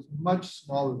knit was much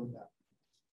smaller than that.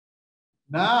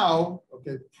 Now,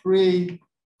 okay,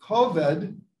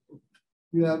 pre-COVID,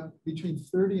 you have between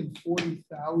 30 and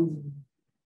 40,000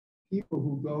 people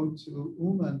who go to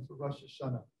Uman for Rosh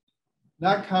Hashanah,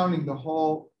 not counting the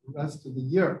whole rest of the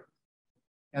year.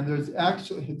 And there's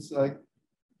actually, it's like,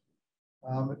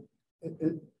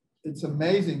 it's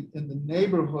amazing in the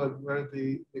neighborhood where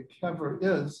the kever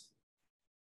is,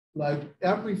 like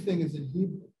everything is in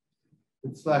Hebrew.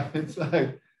 It's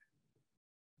like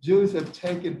Jews have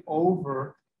taken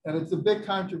over, and it's a bit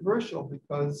controversial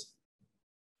because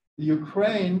the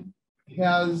Ukraine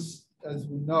has, as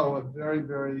we know, a very,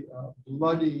 very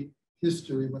bloody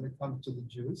history when it comes to the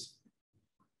Jews.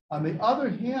 On the other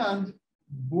hand,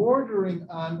 bordering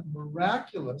on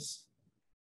miraculous,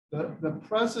 the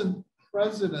present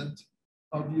president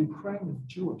of Ukraine is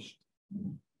Jewish.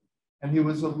 And he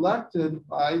was elected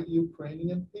by the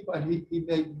Ukrainian people. And he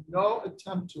made no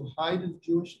attempt to hide his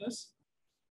Jewishness.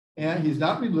 And he's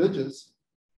not religious,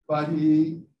 but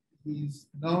he's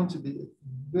known to be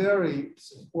very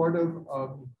supportive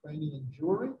of Ukrainian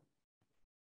Jewry.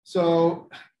 So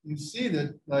you see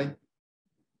that like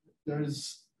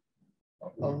there's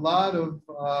a lot of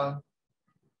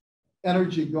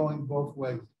energy going both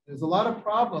ways. There's a lot of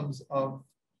problems of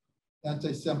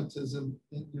anti-Semitism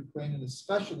in Ukraine, and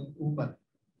especially in Uman,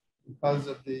 because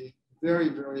of the very,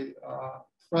 very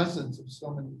presence of so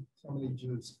many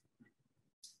Jews.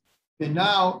 Okay,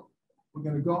 now we're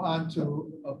going to go on to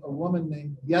a woman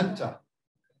named Yenta.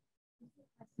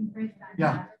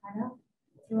 Yeah.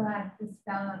 This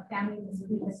family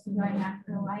was going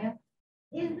after a while.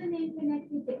 Is the name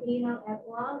connected to Adel at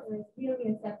all, or is it really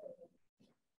a separate name?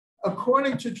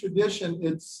 According to tradition,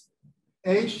 it's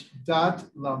Eish Dat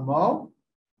Lamo,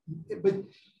 but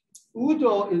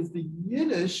Udal is the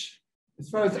Yiddish, as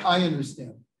far as I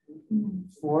understand,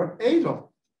 for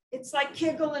Adel. It's like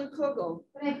Kigel and Kugel.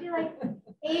 But I feel like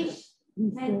Eish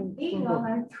and Adel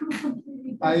are two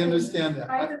completely different. I understand that.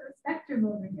 Part of the spectrum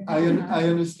over here. I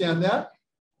understand that.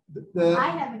 I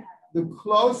have an the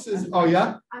closest, oh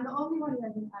yeah? I'm the only one who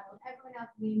has an Adel. Everyone else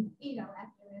named Adel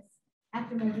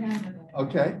after my grandmother.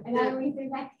 Okay. And I always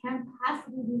think that can't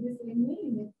possibly be the same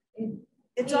name.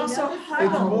 It's also Huddle.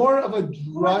 It's more of a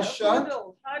drasha.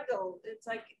 Huddle. It's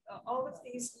like all of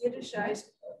these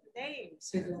Yiddishized names.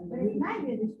 But it's not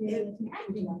Yiddish,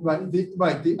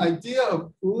 Right. The idea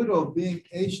of Udal being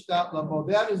Eish Lamo,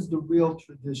 that is the real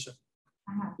tradition.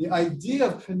 The idea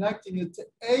of connecting it to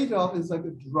Adel is like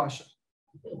a drasha.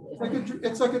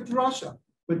 It's like a drasha.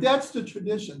 But that's the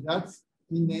tradition.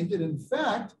 He named it. In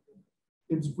fact,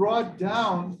 it's brought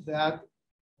down that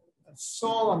a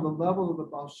soul on the level of the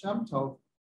Baal Shem Tov,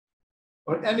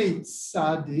 or any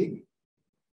tzaddik,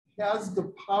 has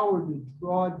the power to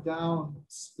draw down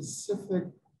specific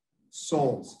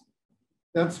souls.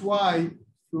 That's why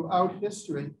throughout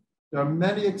history, there are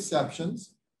many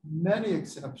exceptions,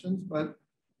 but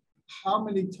how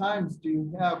many times do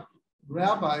you have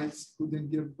rabbis who then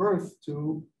give birth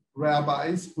to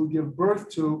rabbis, who give birth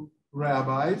to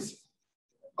rabbis?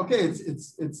 Okay,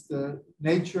 it's the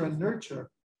nature and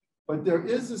nurture, but there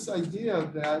is this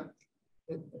idea that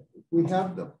we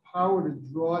have the power to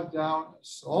draw down a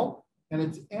soul, and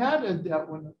it's added that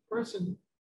when a person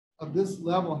of this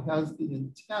level has the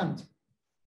intent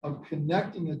of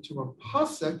connecting it to a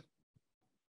pasuk,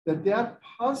 that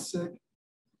pasuk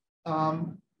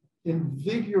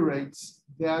invigorates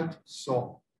that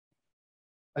soul.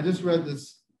 I just read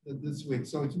this week,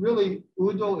 so it's really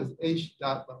Udal is Eish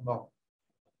Dat Lamo.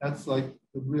 That's like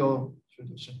the real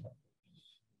tradition.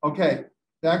 Okay,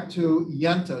 back to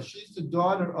Yenta. She's the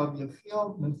daughter of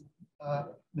Yechiel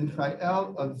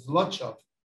Michael of Zlochov.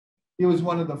 He was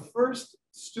one of the first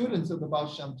students of the Baal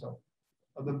Shem Tov,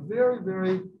 of the very,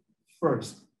 very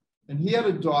first. And he had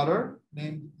a daughter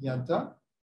named Yenta.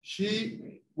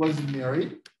 She was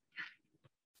married,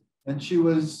 and she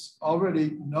was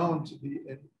already known to be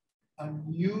an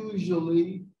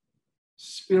unusually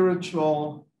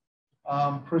spiritual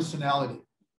personality.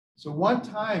 So one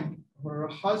time her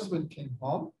husband came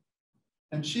home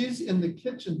and she's in the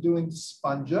kitchen doing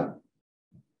sponja.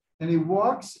 And he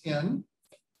walks in,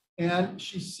 and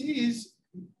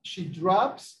she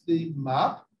drops the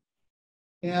mop,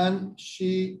 and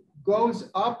she goes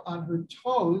up on her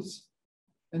toes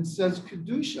and says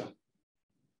Kedusha.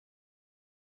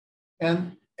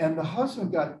 And the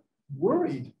husband got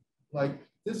worried, like,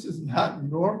 this is not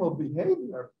normal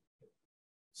behavior.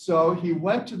 So he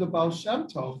went to the Baal Shem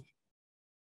Tov,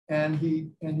 and he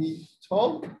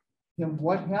told him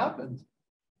what happened.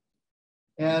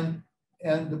 And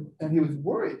he was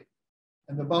worried.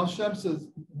 And the Baal Shem says,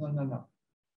 no.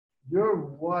 Your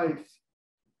wife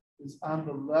is on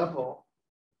the level.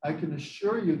 I can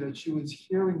assure you that she was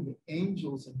hearing the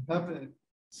angels in heaven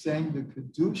saying the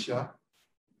Kedusha,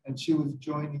 and she was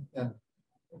joining in.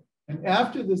 And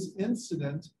after this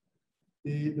incident,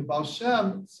 the Baal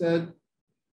Shem said,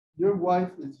 your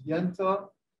wife is Yenta,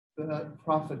 the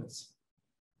prophetess.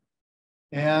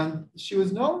 And she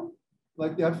was known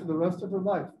like that for the rest of her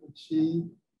life. She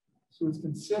was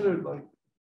considered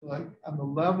like on the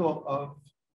level of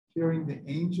hearing the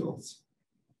angels.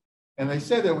 And they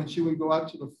say that when she would go out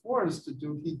to the forest to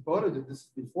do Hit Bodedut, this is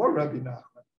before Rabbi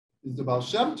Nachman, is the Baal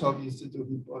Shem Tov used to do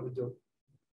Hit Bodedut,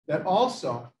 that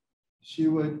also she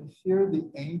would hear the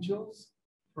angels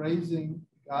praising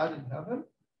God in heaven,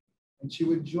 and she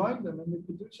would join them in the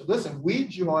Kedusha. Listen, we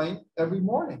join every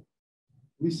morning.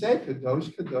 We say Kadosh,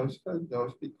 Kadosh,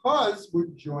 Kadosh, because we're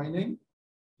joining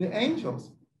the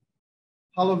angels.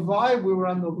 Halavai, we were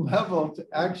on the level to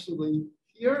actually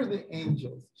hear the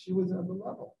angels. She was on the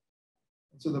level.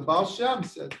 And so the Baal Shem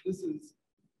said, this is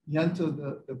Yenta,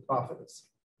 the prophetess.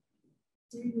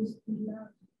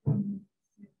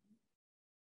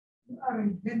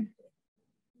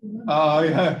 Oh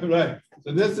yeah, right.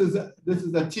 So this is a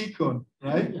tikkun,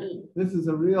 right? This is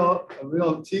a real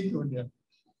tikkun here.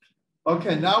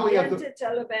 Okay, now we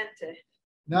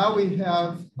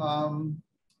have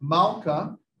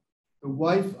Malka, the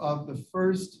wife of the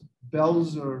first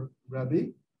Belzer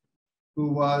Rebbe, who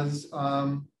was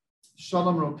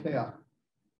Shalom Rokeach,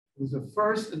 who was the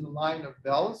first in the line of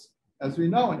Belz. As we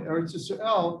know, in Eretz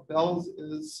Yisrael, Belz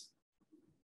is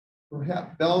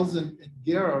perhaps Belz and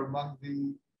Ger are among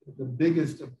the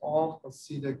biggest of all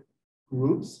Hasidic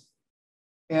groups.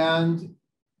 And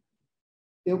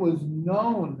it was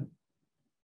known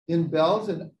in Belz,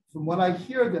 and from what I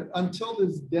hear, that until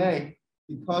this day,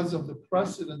 because of the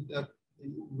precedent that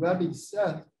the Rebbe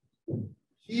said,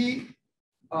 he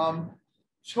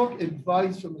took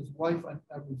advice from his wife on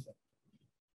everything.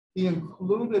 He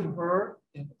included her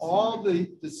in all the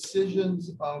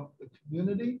decisions of the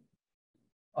community,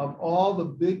 of all the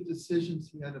big decisions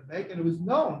he had to make. And it was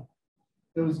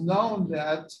known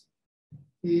that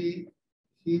he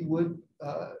would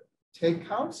take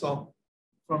counsel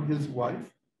from his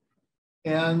wife.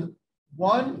 And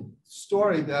one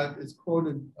story that is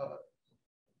quoted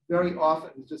very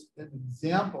often, is just an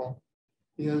example,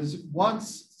 is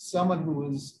once someone who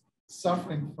was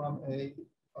suffering from a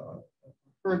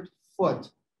hurt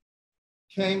foot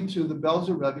came to the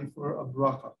Belzer Rebbe for a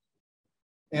bracha,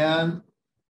 and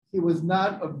he was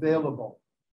not available.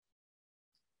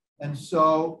 And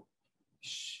so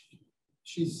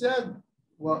she said,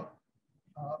 well,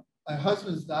 my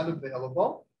husband's not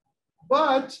available,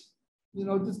 but,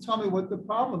 just tell me what the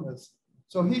problem is.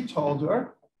 So he told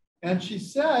her, and she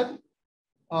said,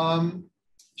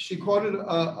 she quoted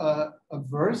a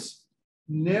verse,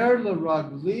 Ner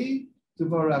l'ragli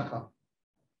devarecha,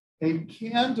 a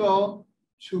candle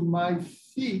to my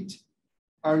feet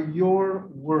are your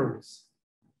words.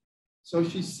 So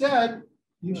she said,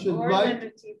 you should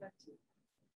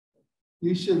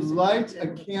light a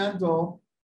candle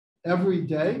every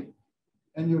day,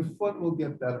 and your foot will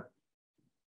get better.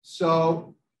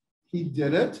 So he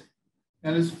did it,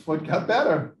 and his foot got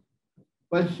better.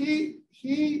 But he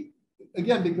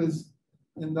again, because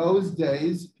in those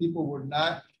days, people were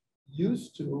not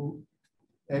used to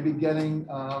maybe getting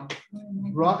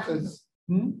brachas.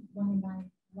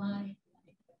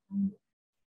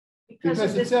 Because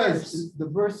it says, the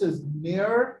verse says,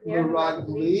 Ner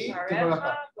l'ragli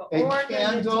devarecha, a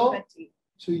candle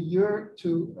to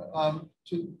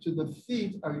the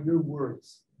feet are your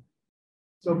words.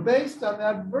 So based on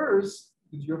that verse,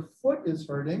 your foot is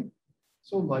hurting,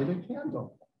 so light a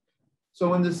candle. So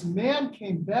when this man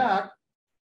came back,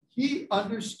 he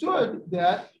understood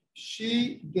that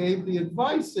she gave the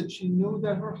advice that she knew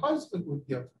that her husband would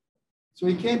give. So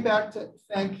he came back to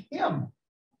thank him.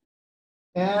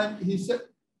 And he said,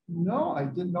 no, I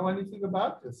didn't know anything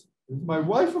about this. It was my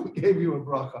wife who gave you a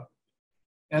bracha.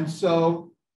 And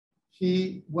so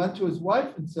he went to his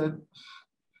wife and said,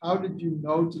 how did you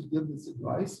know to give this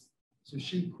advice? So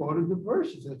she quoted the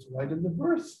verse. She said, it's right in the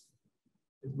verse.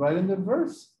 It's right in the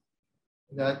verse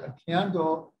that a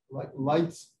candle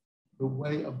lights the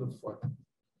way of the foot.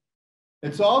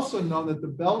 It's also known that the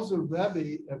Belzer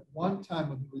Rebbe, at one time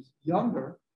when he was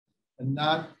younger and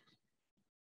not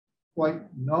quite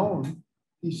known,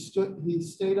 he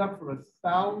stayed up for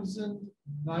 1,000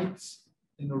 nights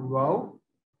in a row,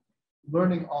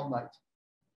 learning all night.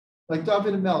 Like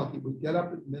David HaMelech, he would get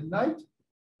up at midnight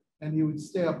and he would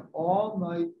stay up all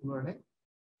night learning.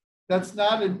 That's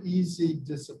not an easy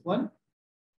discipline.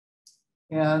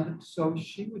 And so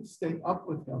she would stay up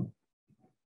with him.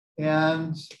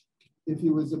 And if he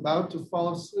was about to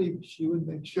fall asleep, she would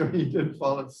make sure he didn't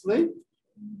fall asleep.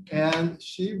 And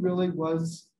she really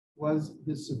was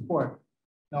his support.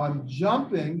 Now I'm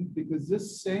jumping because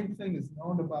this same thing is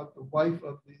known about the wife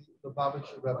of the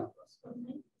Lubavitcher Rebbe.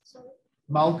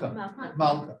 Malka.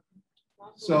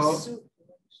 So,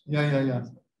 yeah.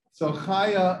 So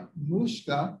Chaya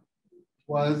Mushka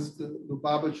was the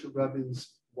Lubavitcher Rebbe's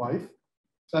wife.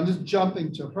 So I'm just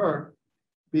jumping to her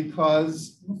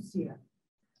because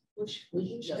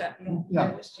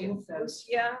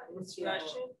Yeah.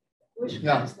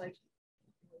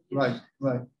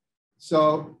 Right.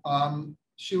 So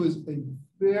she was a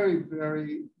very,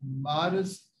 very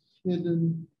modest,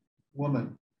 hidden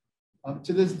woman.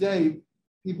 To this day,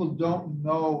 people don't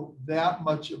know that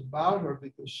much about her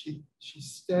because she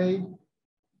stayed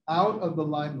out of the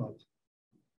limelight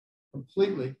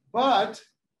completely. But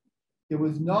it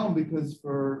was known because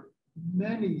for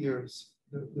many years,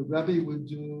 the Rebbe would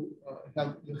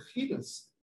have yechidus.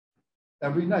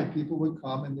 Every night, people would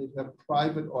come and they'd have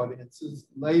private audiences.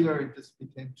 Later, it just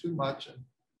became too much, and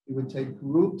he would take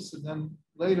groups, and then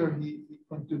later he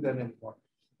couldn't do that anymore.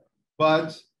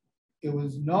 But it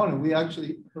was known, and we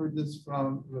actually heard this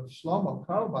from Rav Shlomo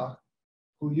Carlebach,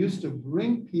 who used to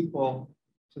bring people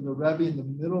to the Rebbe in the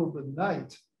middle of the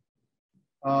night,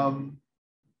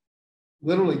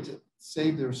 literally to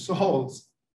save their souls.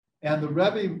 And the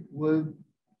Rebbe would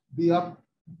be up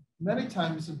many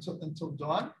times until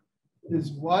dawn.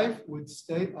 His wife would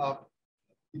stay up.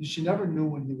 She never knew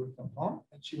when he would come home,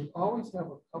 and she would always have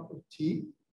a cup of tea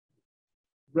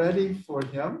ready for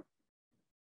him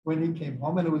when he came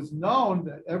home. And it was known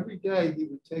that every day he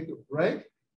would take a break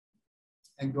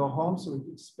and go home so he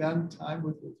could spend time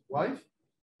with his wife.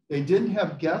 They didn't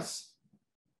have guests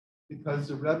because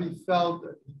the Rebbe felt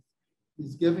that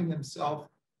he's giving himself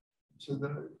to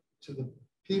the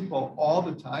people all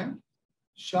the time.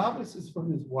 Shabbos is for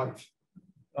his wife,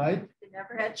 right? They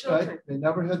never had children. Right? They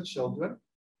never had children.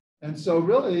 And so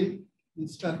really, he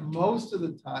spent most of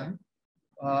the time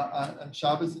on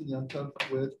Shabbos and Yom Tov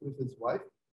with his wife.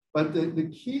 But the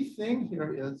key thing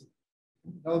here is,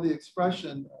 you know, the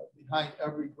expression behind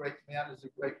every great man is a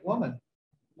great woman.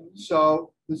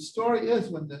 So the story is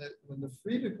when the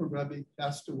Friedecker Rebbe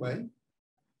passed away,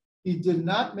 he did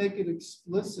not make it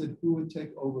explicit who would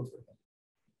take over for him.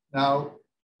 Now,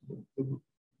 the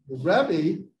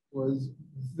Rebbe was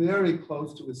very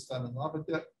close to his son-in-law, but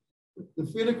the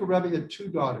Friedecker Rebbe had two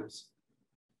daughters.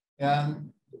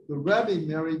 And the Rebbe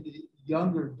married the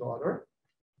younger daughter.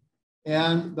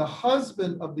 And the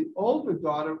husband of the older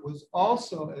daughter was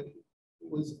also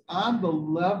was on the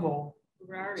level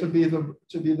to be the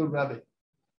Rebbe.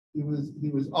 He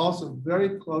was also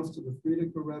very close to the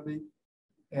Friedecker Rebbe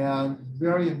and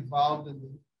very involved in the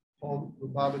whole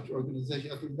Lubavitch organization.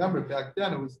 You have to remember, back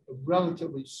then it was a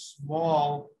relatively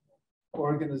small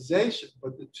organization,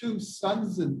 but the two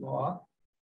sons-in-law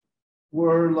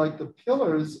were like the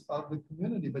pillars of the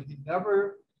community, but he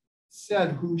never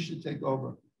said who should take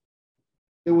over.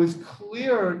 It was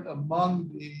clear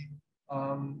among the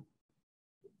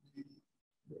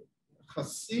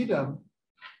Hasidim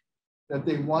that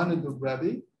they wanted the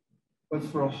Rebbe, but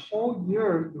for a whole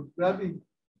year, the Rebbe,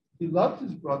 he loved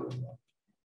his brother-in-law,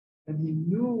 and he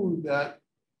knew that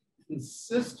his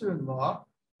sister-in-law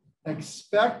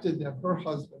expected that her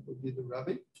husband would be the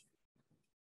Rebbe.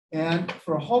 And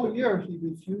for a whole year, he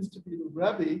refused to be the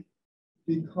Rebbe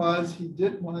because he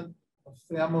didn't want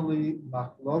a family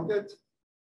machloket.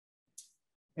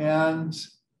 And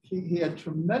he had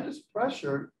tremendous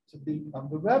pressure to become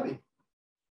the Rebbe.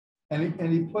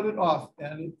 And he put it off.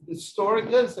 And the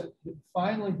story is that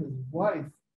finally his wife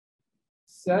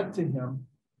said to him,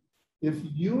 if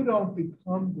you don't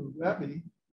become the Rebbe,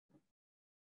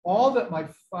 all that my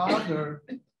father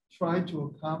tried to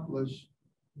accomplish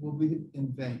will be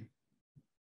in vain.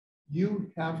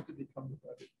 You have to become the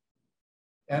Rebbe.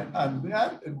 And on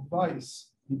that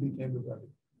advice, he became the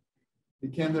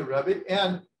Rebbe.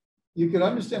 And you can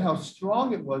understand how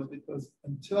strong it was because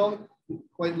until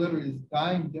quite literally his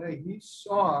dying day, he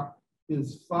saw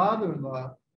his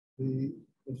father-in-law, the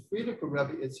Frierdiker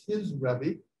Rebbe, is his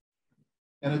Rebbe.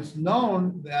 And it's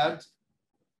known that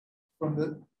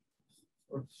for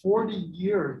 40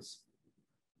 years,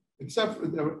 except for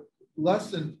there were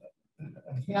less than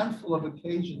a handful of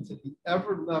occasions that he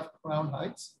ever left Crown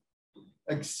Heights,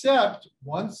 except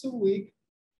once a week,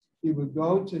 he would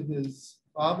go to his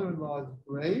father-in-law's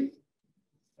grave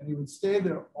and he would stay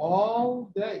there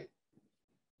all day.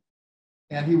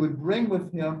 And he would bring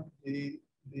with him the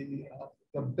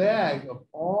bag of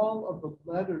all of the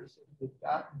letters that he had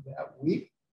gotten that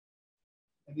week.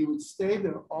 And he would stay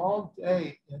there all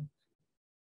day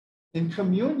in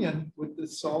communion with the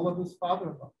soul of his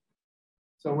father-in-law.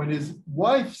 So when his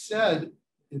wife said,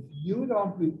 if you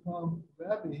don't become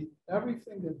Rebbe,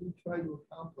 everything that he tried to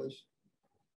accomplish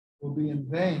will be in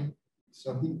vain.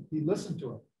 So he listened to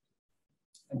her.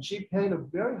 And she paid a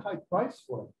very high price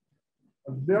for it,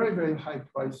 a very, very high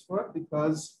price for it,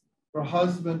 because her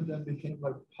husband then became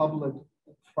like public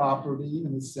property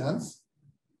in a sense.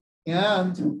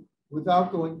 And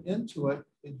without going into it,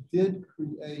 it did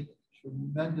create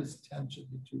tremendous tension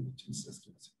between the two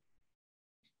sisters.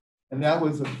 And that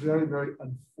was a very, very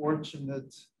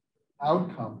unfortunate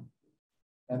outcome.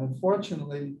 And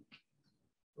unfortunately,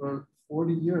 for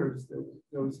 40 years,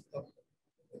 there was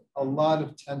a lot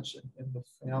of tension in the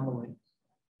family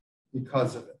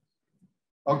because of it.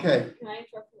 Okay. Can I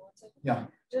interrupt you 1 second? Yeah.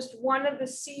 Just one of the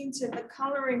scenes in the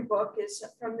coloring book is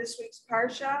from this week's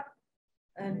Parsha,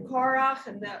 and Korach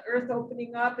and the earth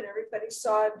opening up, and everybody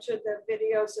saw the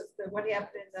videos of what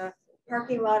happened in the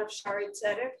parking lot of Shari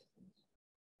Tzedek.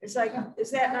 It's like,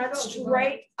 is that not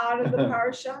straight out of the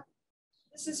Parsha?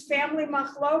 This is family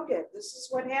machloket. This is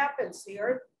what happens. The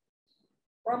earth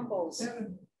rumbles.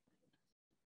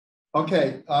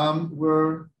 Okay,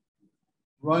 we're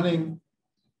running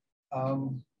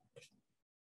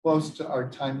close to our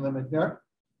time limit here.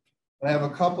 I have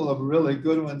a couple of really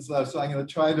good ones left, so I'm going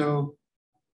to try to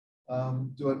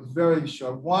do it very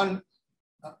short. One,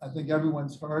 I think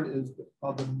everyone's heard, is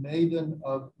called the Maiden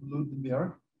of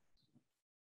Ludmir.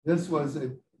 This was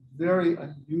a very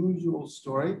unusual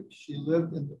story. She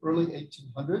lived in the early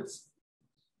 1800s,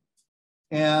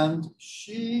 and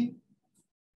she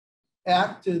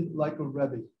acted like a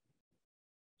Rebbe.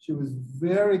 She was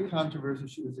very controversial.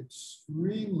 She was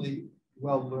extremely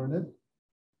well learned.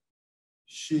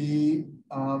 She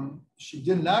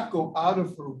did not go out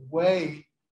of her way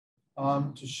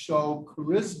to show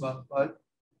charisma, but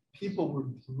people were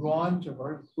drawn to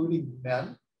her, including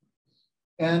men.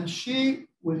 And she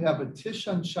would have a tish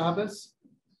on Shabbos.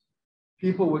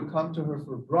 People would come to her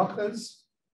for brachas.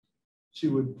 She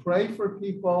would pray for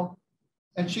people.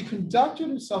 And she conducted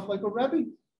herself like a Rebbe.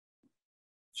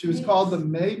 She was called the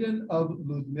Maiden of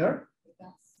Ludmir.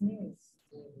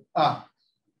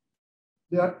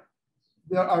 There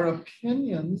are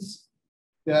opinions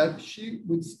that she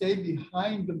would stay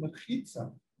behind the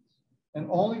mechitza, and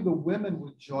only the women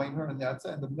would join her on that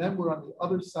side, and the men were on the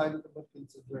other side of the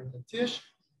mechitza during the tish.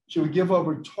 She would give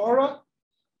over Torah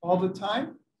all the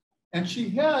time, and she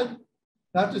had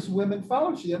not just women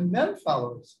followers, she had men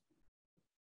followers.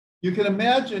 You can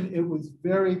imagine it was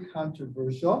very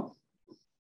controversial.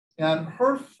 And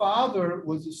her father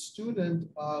was a student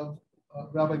of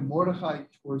Rabbi Mordechai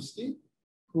Twersky,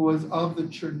 who was of the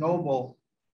Chernobyl.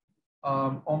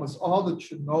 Almost all the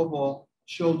Chernobyl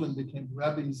children became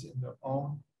Rebbes in their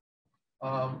own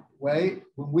way.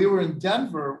 When we were in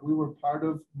Denver, we were part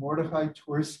of Mordechai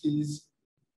Twersky's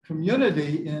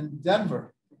community in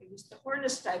Denver. He was the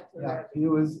Hornist type. Yeah, he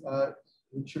was.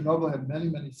 Chernobyl had many,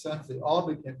 many sons. They all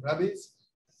became Rebbes,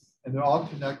 and they're all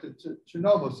connected to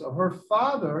Chernobyl. So her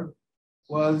father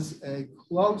was a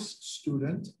close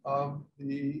student of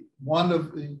one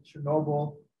of the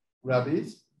Chernobyl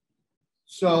Rebbes.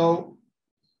 So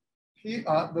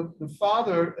the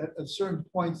father at certain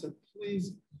points said,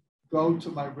 please go to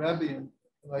my Rebbe and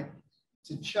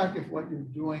to check if what you're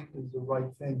doing is the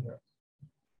right thing here.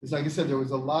 Because like I said, there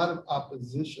was a lot of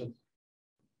opposition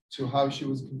to how she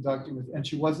was conducting it, and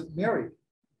she wasn't married.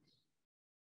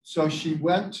 So she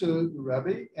went to the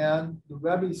Rebbe, and the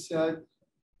Rebbe said,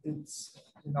 it's,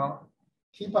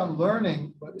 keep on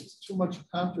learning, but it's too much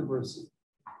controversy.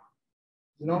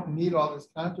 You don't need all this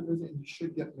controversy, and you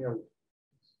should get married.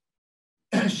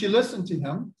 She listened to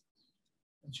him,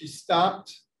 and she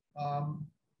stopped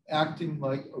acting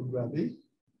like a Rebbe,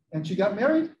 and she got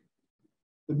married.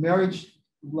 The marriage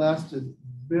lasted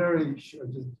very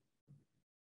short,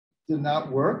 did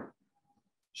not work.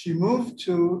 She moved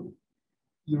to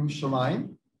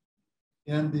Yerushalayim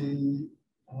in the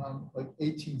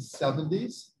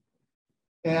 1870s,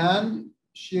 and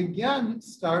she again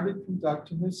started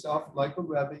conducting herself like a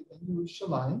Rebbe in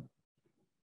Yerushalayim.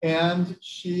 And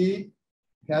she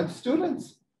had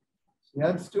students. She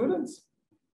had students.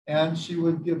 And she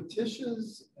would give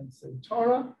tishes and say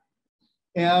Torah.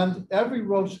 And every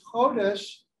Rosh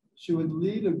Chodesh, she would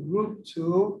lead a group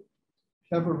to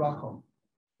Kever Rachel.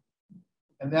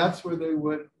 And that's where they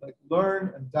would like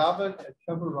learn and daven at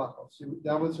Kever Rachel.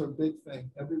 That was her big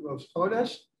thing. Every Rosh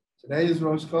Chodesh, today is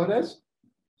Rosh Chodesh,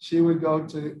 she would go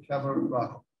to Kever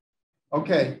Rachel.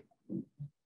 Okay.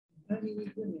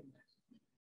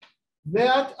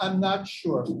 That I'm not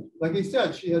sure. Like I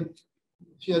said, she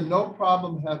had no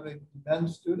problem having men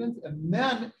students, and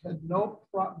men had no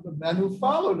problem. The men who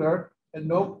followed her had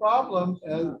no problem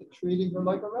treating her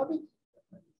like a Rebbe.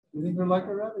 Treating her like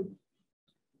a Rebbe.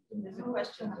 There's a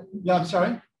question. Yeah, I'm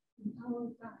sorry.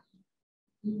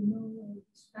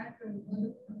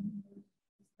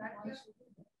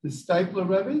 The Stipler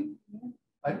Rebbe?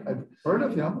 I've heard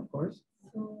of him, of course.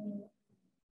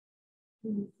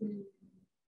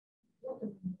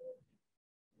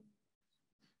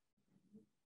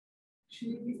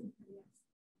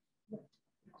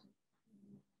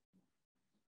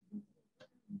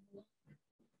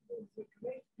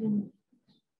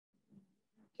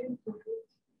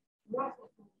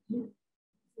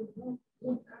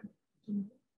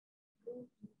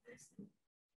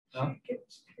 No?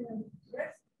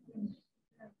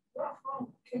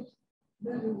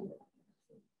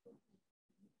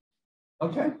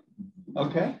 Okay.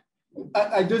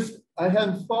 I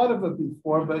hadn't thought of it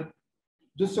before, but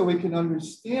just so we can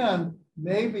understand,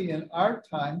 maybe in our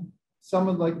time,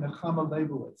 someone like Nechama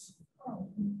Leibowitz.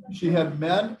 She had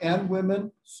men and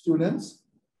women students,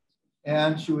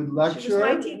 and she would lecture. She was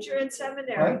my teacher in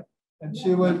seminary. Right? And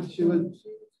she would,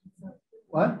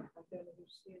 what?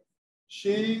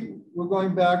 We're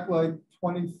going back like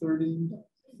 20, 30,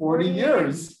 40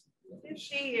 years.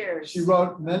 50 years. She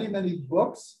wrote many, many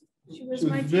books. She was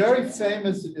very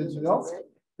famous in Israel,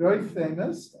 very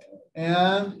famous.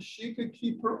 And she could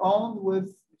keep her own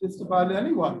with just about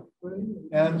anyone.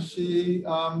 And she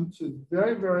was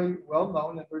very, very well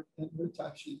known in her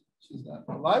time. She's not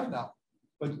alive now.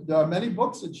 But there are many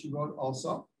books that she wrote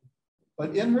also.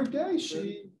 But in her day,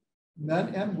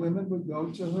 men and women would go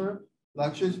to her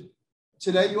lectures.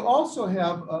 Today, you also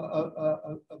have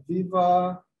a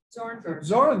Viva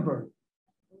Zorenberg,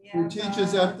 who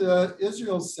teaches at the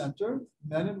Israel Center.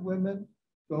 Men and women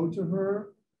go to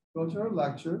her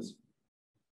lectures.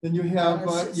 Then you have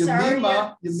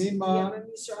Yemima,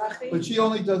 but she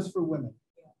only does for women.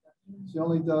 She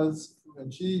only does,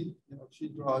 and she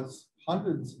draws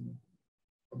hundreds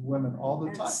of women all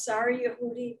the time. Sarah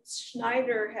Yehudi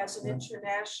Schneider has an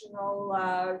international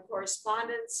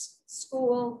correspondence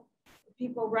school.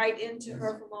 People write into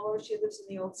her from all over. She lives in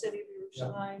the old city of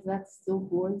Yerushalayim. Yeah. That's still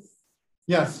boys?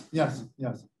 Yes.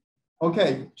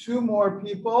 Okay, two more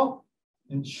people.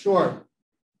 In short,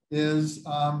 is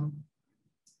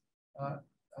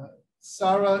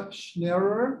Sarah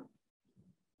Schneerer,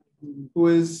 who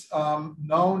is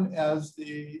known as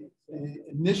the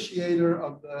initiator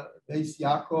of the Beis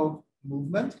Yaakov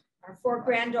movement. Our 4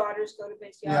 granddaughters go to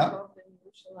Beis Yaakov in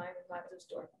Yerushalayim and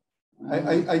Matzersdorf.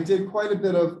 I did quite a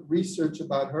bit of research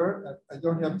about her. I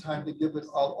don't have time to give it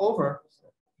all over,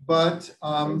 but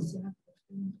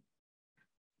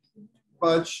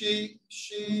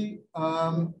she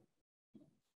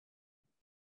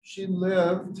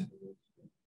lived,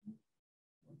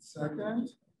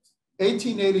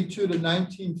 1882 to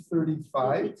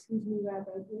 1935. Excuse me, Rabbi,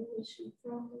 where was she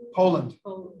from?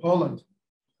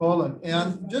 Poland.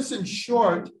 And just in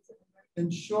short,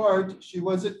 she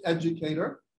was an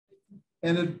educator,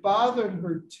 and it bothered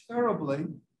her terribly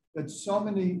that so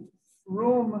many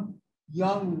frum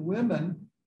young women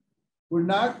were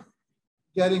not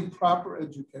getting proper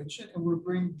education and were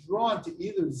being drawn to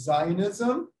either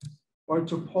Zionism or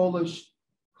to Polish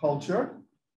culture.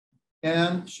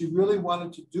 And she really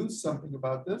wanted to do something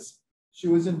about this. She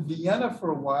was in Vienna for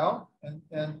a while,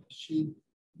 and she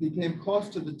became close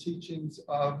to the teachings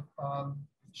of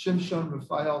Shimshon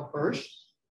Raphael Hirsch,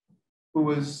 who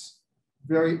was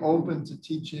very open to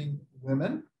teaching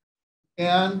women.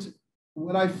 And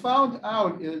what I found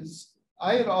out is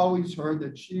I had always heard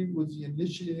that she was the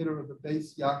initiator of the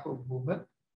Beis Yaakov movement,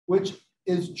 which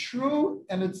is true,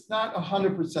 and it's not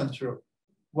 100% true.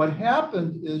 What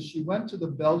happened is she went to the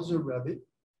Belzer Rebbe,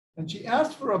 and she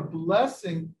asked for a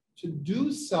blessing to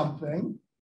do something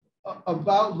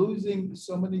about losing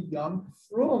so many young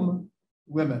frum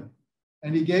women.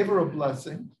 And he gave her a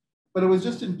blessing, but it was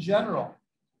just in general.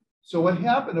 So what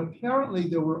happened, apparently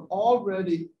there were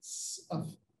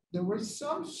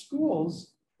some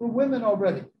schools for women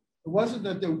already. It wasn't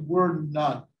that there were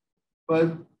none,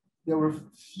 but there were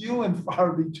few and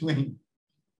far between.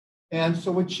 And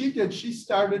so what she did, she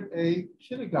started a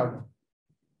kindergarten.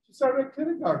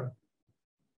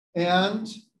 And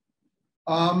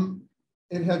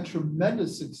it had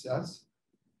tremendous success.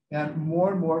 And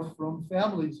more from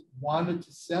families wanted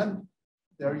to send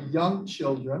their young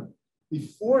children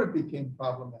before it became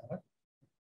problematic.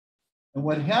 And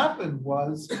what happened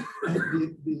was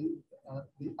the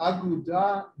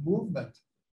Aguda movement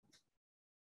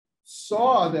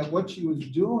saw that what she was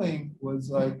doing was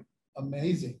like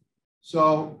amazing.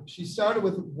 So she started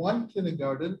with one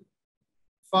kindergarten.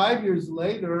 5 years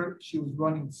later, she was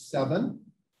running 7.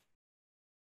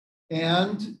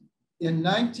 And in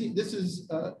this is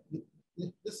the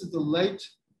late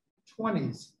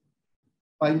 20s.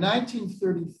 By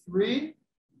 1933,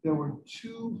 there were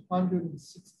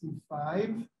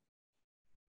 265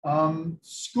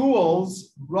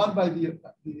 schools run by the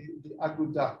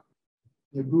Aguda,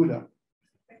 the Aguda.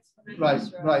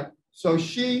 Right. So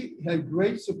she had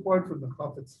great support from the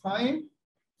Chafetz Chaim,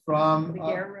 from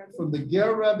the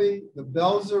Ger Rebbe, the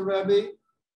Belzer Rebbe,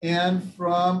 and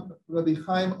from Rabbi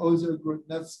Chaim Ozer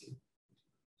Grudnevsky.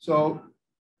 So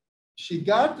she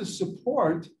got the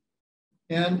support,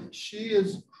 and she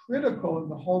is critical in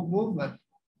the whole movement.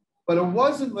 But it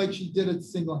wasn't like she did it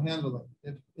single-handedly.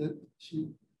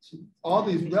 All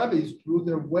these Rebbes threw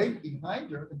their weight behind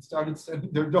her and started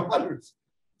sending their daughters.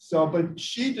 So, but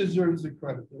she deserves the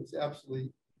credit. There's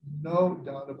absolutely no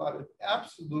doubt about it.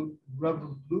 Absolute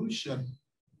revolution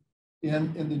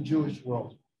in the Jewish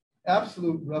world.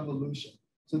 Absolute revolution.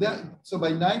 So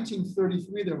by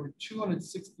 1933, there were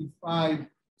 265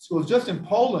 schools just in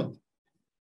Poland.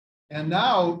 And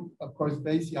now, of course,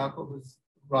 Beis Yaakov is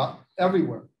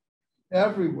everywhere.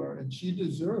 And she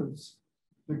deserves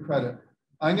the credit.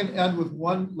 I'm going to end with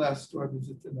one last story because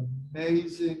it's an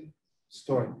amazing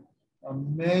story.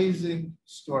 Amazing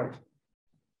story.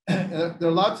 There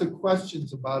are lots of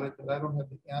questions about it that I don't have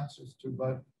the answers to,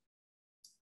 but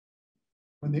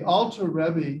when the Alter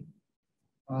Rebbe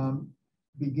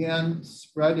began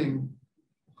spreading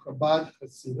Chabad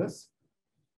Hasidus,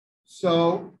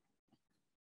 so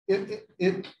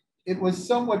it was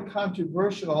somewhat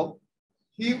controversial.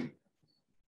 He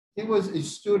was a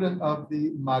student of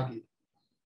the Maggid,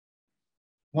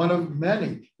 one of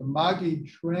many. The Maggid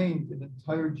trained an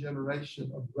entire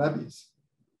generation of Rebbes.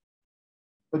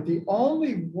 But the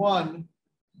only one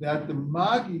that the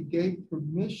Maggid gave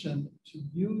permission to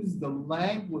use the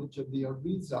language of the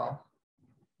Arizal,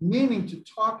 meaning to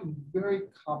talk in very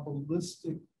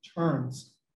Kabbalistic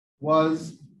terms,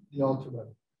 was the Alter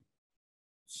Rebbe.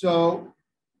 So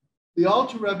the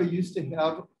Alter Rebbe used to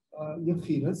have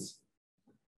Yechidus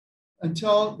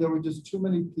until there were just too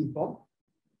many people.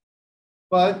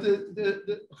 But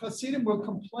the Hasidim were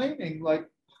complaining, like,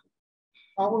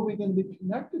 how are we going to be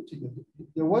connected to you?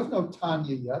 There was no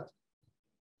Tanya yet.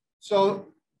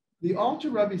 So the Alter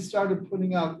Rebbe started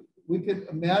putting out, we could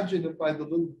imagine it by the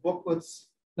little booklets,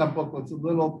 not booklets, the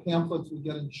little pamphlets we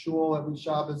get in shul every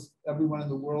Shabbos. Everyone in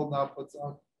the world now puts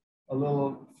out a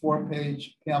little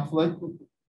 4-page pamphlet.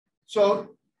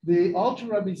 So the Alter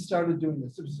Rebbe started doing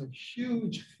this. It was a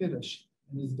huge chiddush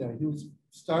in his day. He was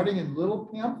starting in little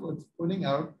pamphlets, putting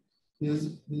out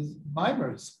his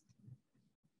mimers.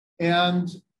 And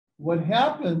what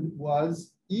happened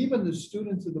was even the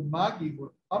students of the Maggid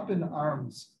were up in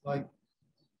arms, like,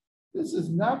 this is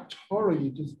not Torah you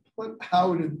just put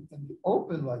out in the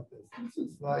open like this.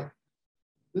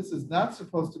 This is not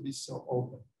supposed to be so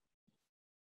open.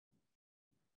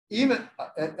 Even,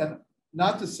 and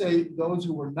not to say those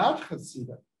who were not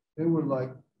Hasidic, they were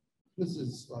like, this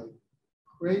is like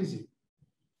crazy.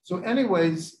 So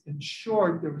anyways, in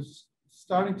short, there was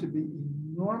starting to be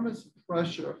enormous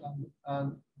pressure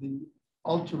on the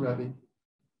Alter Rebbe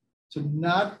to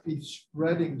not be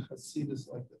spreading Hasidus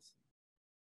like this.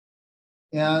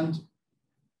 And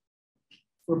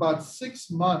for about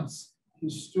 6 months,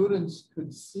 his students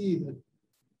could see that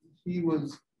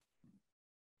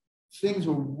things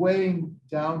were weighing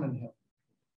down on him.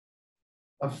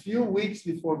 A few weeks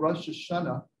before Rosh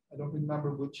Hashanah, I don't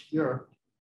remember which year,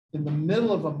 in the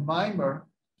middle of a mimer,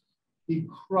 he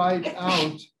cried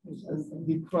out,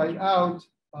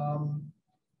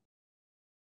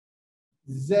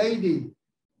 Zaidi,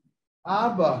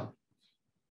 Abba,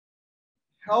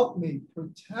 help me,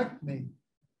 protect me.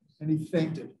 And he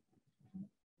fainted.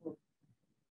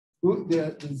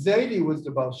 The Zaidi was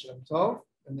the Baal Shem Tov,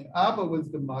 and the Abba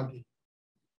was the Maggid.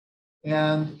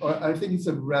 Or I think he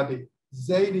said Rebbe,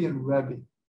 Zaidi and Rebbe.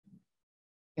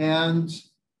 And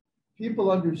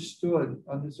people understood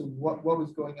what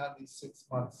was going on these 6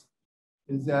 months.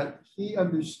 is that he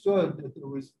understood that there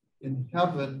was in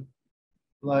heaven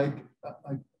like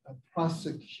a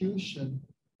prosecution.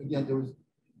 Again, there was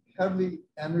heavy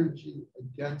energy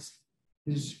against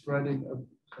his spreading of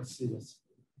Hasidus.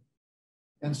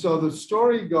 And so the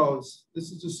story goes,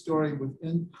 this is a story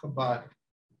within Chabad.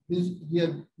 He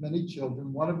had many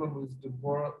children. One of them was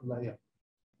Devorah Leah.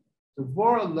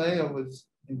 Devorah Leah was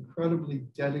incredibly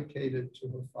dedicated to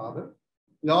her father.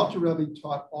 The Alter Rebbe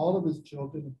taught all of his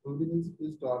children, including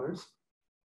his daughters,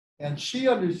 and she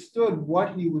understood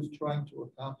what he was trying to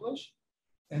accomplish,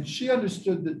 and she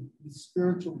understood the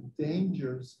spiritual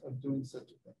dangers of doing such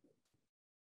a thing.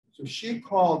 So she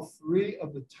called 3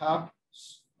 of the top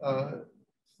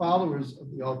followers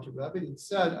of the Alter Rebbe and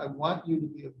said, I want you to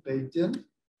be a Beit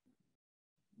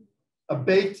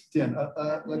Din,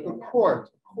 like a court.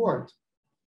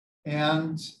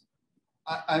 And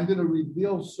I'm going to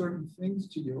reveal certain things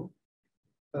to you,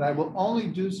 but I will only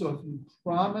do so if you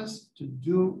promise to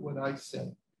do what I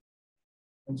say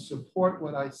and support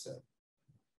what I say.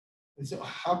 They said,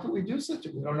 how can we do such a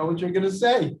thing? We don't know what you're going to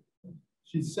say.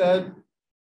 She said,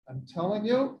 I'm telling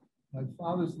you, my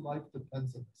father's life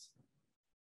depends on this.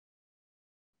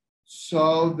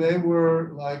 So they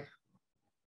were like,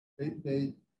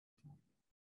 they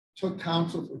took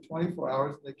counsel for 24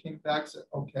 hours. And they came back and said,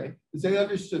 okay, because they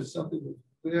understood something was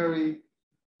very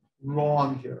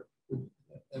wrong here.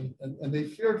 And they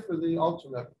feared for the Alter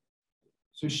Rebbe.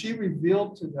 So she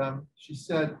revealed to them, she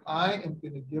said, I am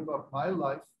going to give up my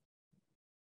life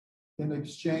in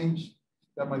exchange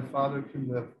that my father can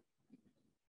live.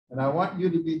 And I want you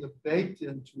to be the Beit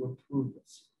Din to approve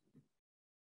this.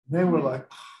 And they were like,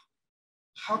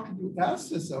 how can you ask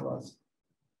this of us?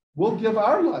 We'll give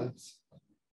our lives.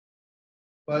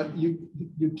 But you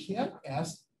can't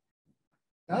ask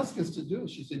us to do it.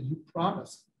 She said, you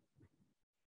promised.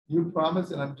 You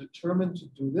promised, and I'm determined to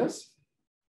do this.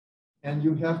 And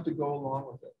you have to go along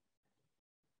with it.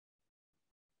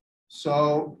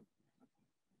 So,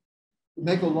 to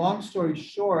make a long story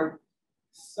short,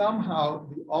 somehow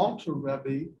the Alter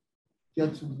Rebbe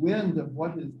gets wind of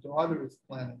what his daughter is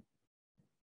planning.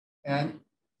 And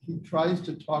he tries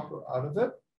to talk her out of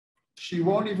it. She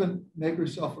won't even make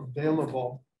herself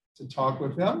available to talk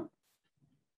with him.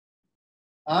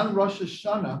 On Rosh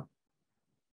Hashanah,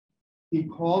 he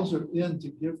calls her in to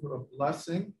give her a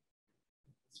blessing,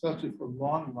 especially for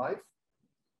long life.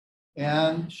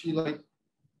 And she kind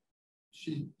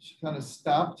of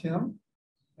stopped him.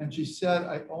 And she said,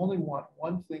 I only want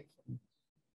one thing from you,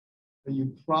 that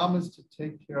you promise to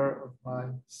take care of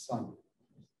my son.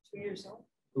 2 years old?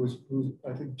 Who was,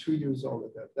 I think, 2 years old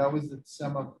at that. That was the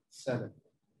Tzemach Tzedek.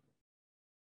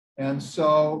 And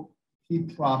so he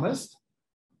promised.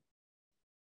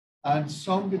 And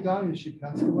Som Gedalia, she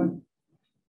passed away.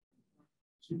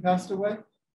 She passed away.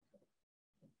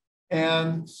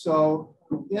 And so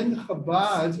in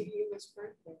Chabad,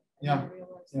 yeah.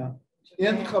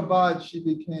 In Chabad, she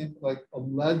became like a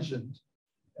legend.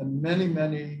 And many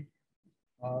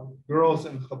girls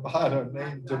in Chabad are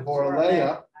named Devorah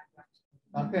Leah.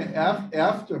 Okay,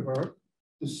 after her,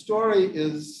 the story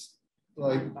is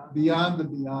like beyond the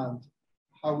beyond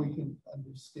how we can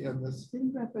understand this.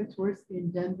 Didn't Rabbi Twersky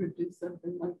in Denver do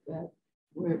something like that,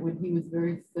 where when he was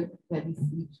very sick, that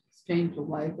he exchanged the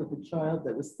life of a child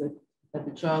that was sick, that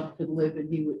the child could live, and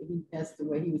he passed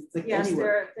away. He was sick. Yes,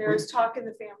 anyway. there is talk in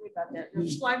the family about that.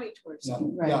 There's slimy towards Yeah,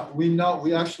 Right. yeah,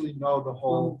 we actually know the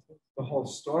whole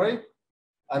story.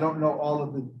 I don't know all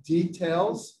of the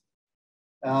details.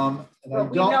 And but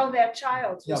we know that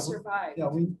child who Yeah, survived. Yeah,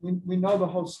 we know the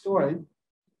whole story.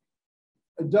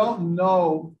 I don't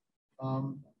know,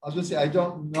 I'll just say I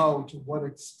don't know to what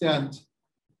extent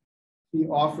he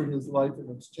offered his life in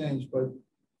exchange, but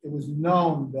it was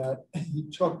known that he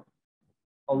took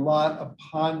a lot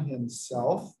upon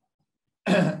himself,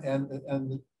 and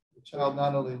the child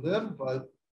not only lived, but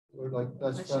were like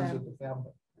best friends with the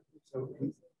family. So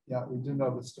we do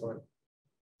know the story.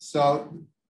 So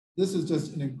this is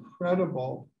just an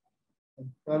incredible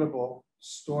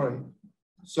story.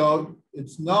 So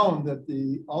it's known that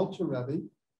the Alter Rebbe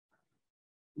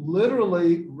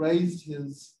literally raised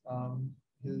his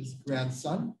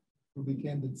grandson, who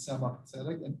became the Tzemach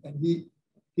Tzedek, and he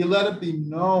let it be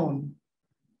known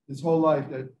his whole life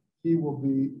that he will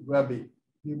be Rebbe.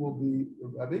 He will be the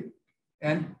Rebbe.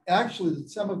 And actually, the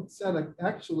Tzemach Tzedek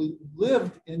actually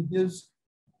lived in his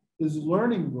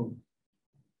learning room.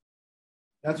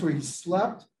 That's where he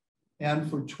slept. And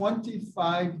for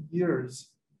 25 years,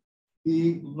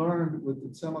 he learned with the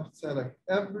Tzemach Tzedek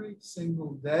every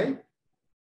single day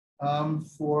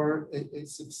for a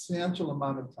substantial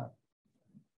amount of time.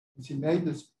 Because he made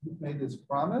this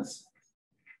promise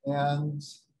And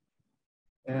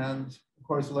of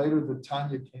course, later the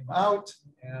Tanya came out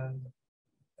and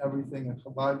everything in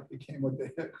Chabad became what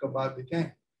Chabad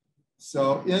became.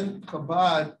 So in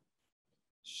Chabad,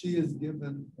 she is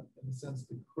given, in a sense,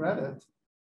 the credit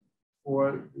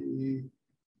for the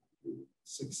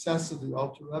success of the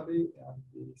Alter Rebbe and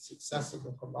the success of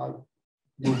the Chabad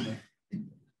movement.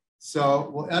 So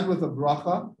we'll end with a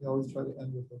bracha. We always try to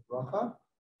end with a bracha.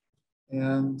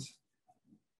 And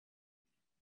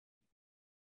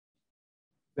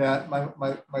that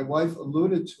my wife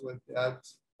alluded to it, that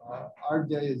our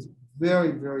day is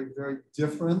very, very, very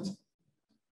different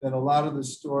than a lot of the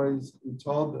stories we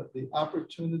told, that the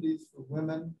opportunities for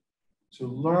women to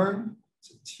learn,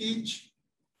 to teach,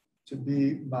 to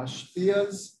be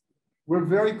mashpiyas. We're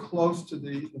very close to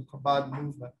the Chabad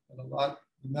movement. And a lot,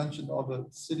 you mentioned all the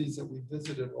cities that we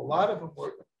visited. A lot of them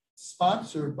were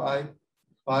sponsored by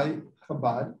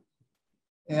Chabad.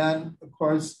 And of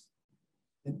course,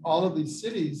 in all of these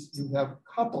cities, you have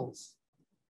couples.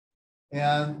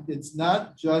 And it's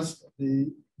not just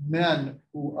the men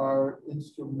who are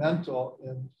instrumental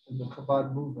in the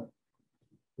Chabad movement.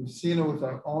 We've seen it with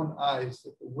our own eyes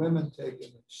that the women take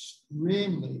an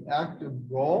extremely active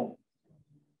role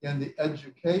in the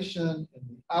education, in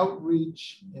the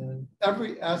outreach, in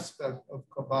every aspect of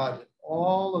Chabad, in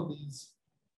all of these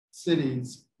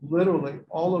cities, literally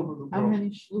all over the world. How many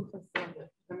shluchas are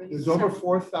there? There's over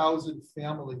 4,000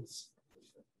 families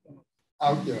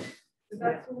out there. So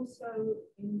that's also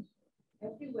in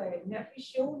everywhere, in every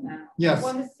shul now. Yes. They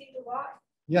want to see the light.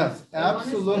 Yes, They want to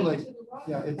absolutely. speak to the light.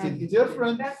 Yeah, it's Thank a you.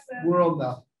 different world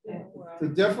now. Yeah. It's a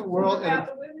different world, About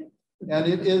the women. and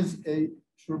it is a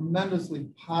tremendously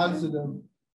positive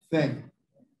thing.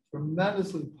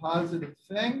 Tremendously positive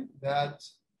thing that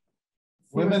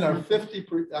women are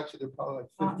 50%, actually they're probably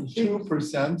like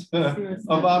 52%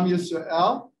 of Am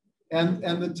Yisrael.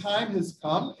 And the time has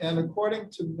come, and according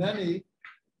to many,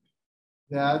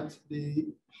 that the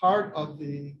part of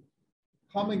the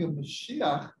coming of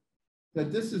Mashiach,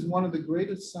 that this is one of the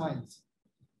greatest signs.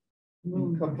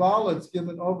 In Kabbalah, it's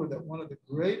given over that one of the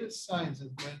greatest signs is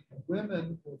when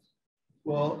women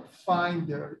will find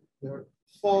their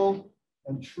full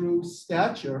and true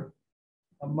stature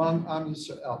among Am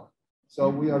Yisrael. So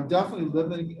we are definitely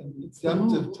living in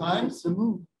redemptive times. The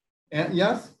moon. And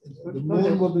yes, the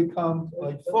moon will become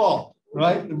like full,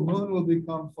 right? The moon will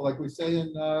become full, like we say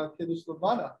in Kiddush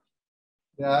Levana,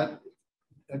 that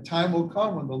a time will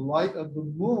come when the light of the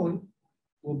moon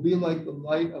will be like the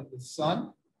light of the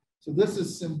sun. So this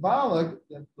is symbolic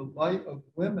that the light of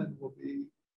women will be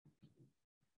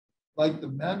like the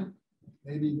men,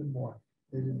 maybe even more.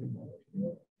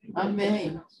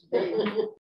 Amen.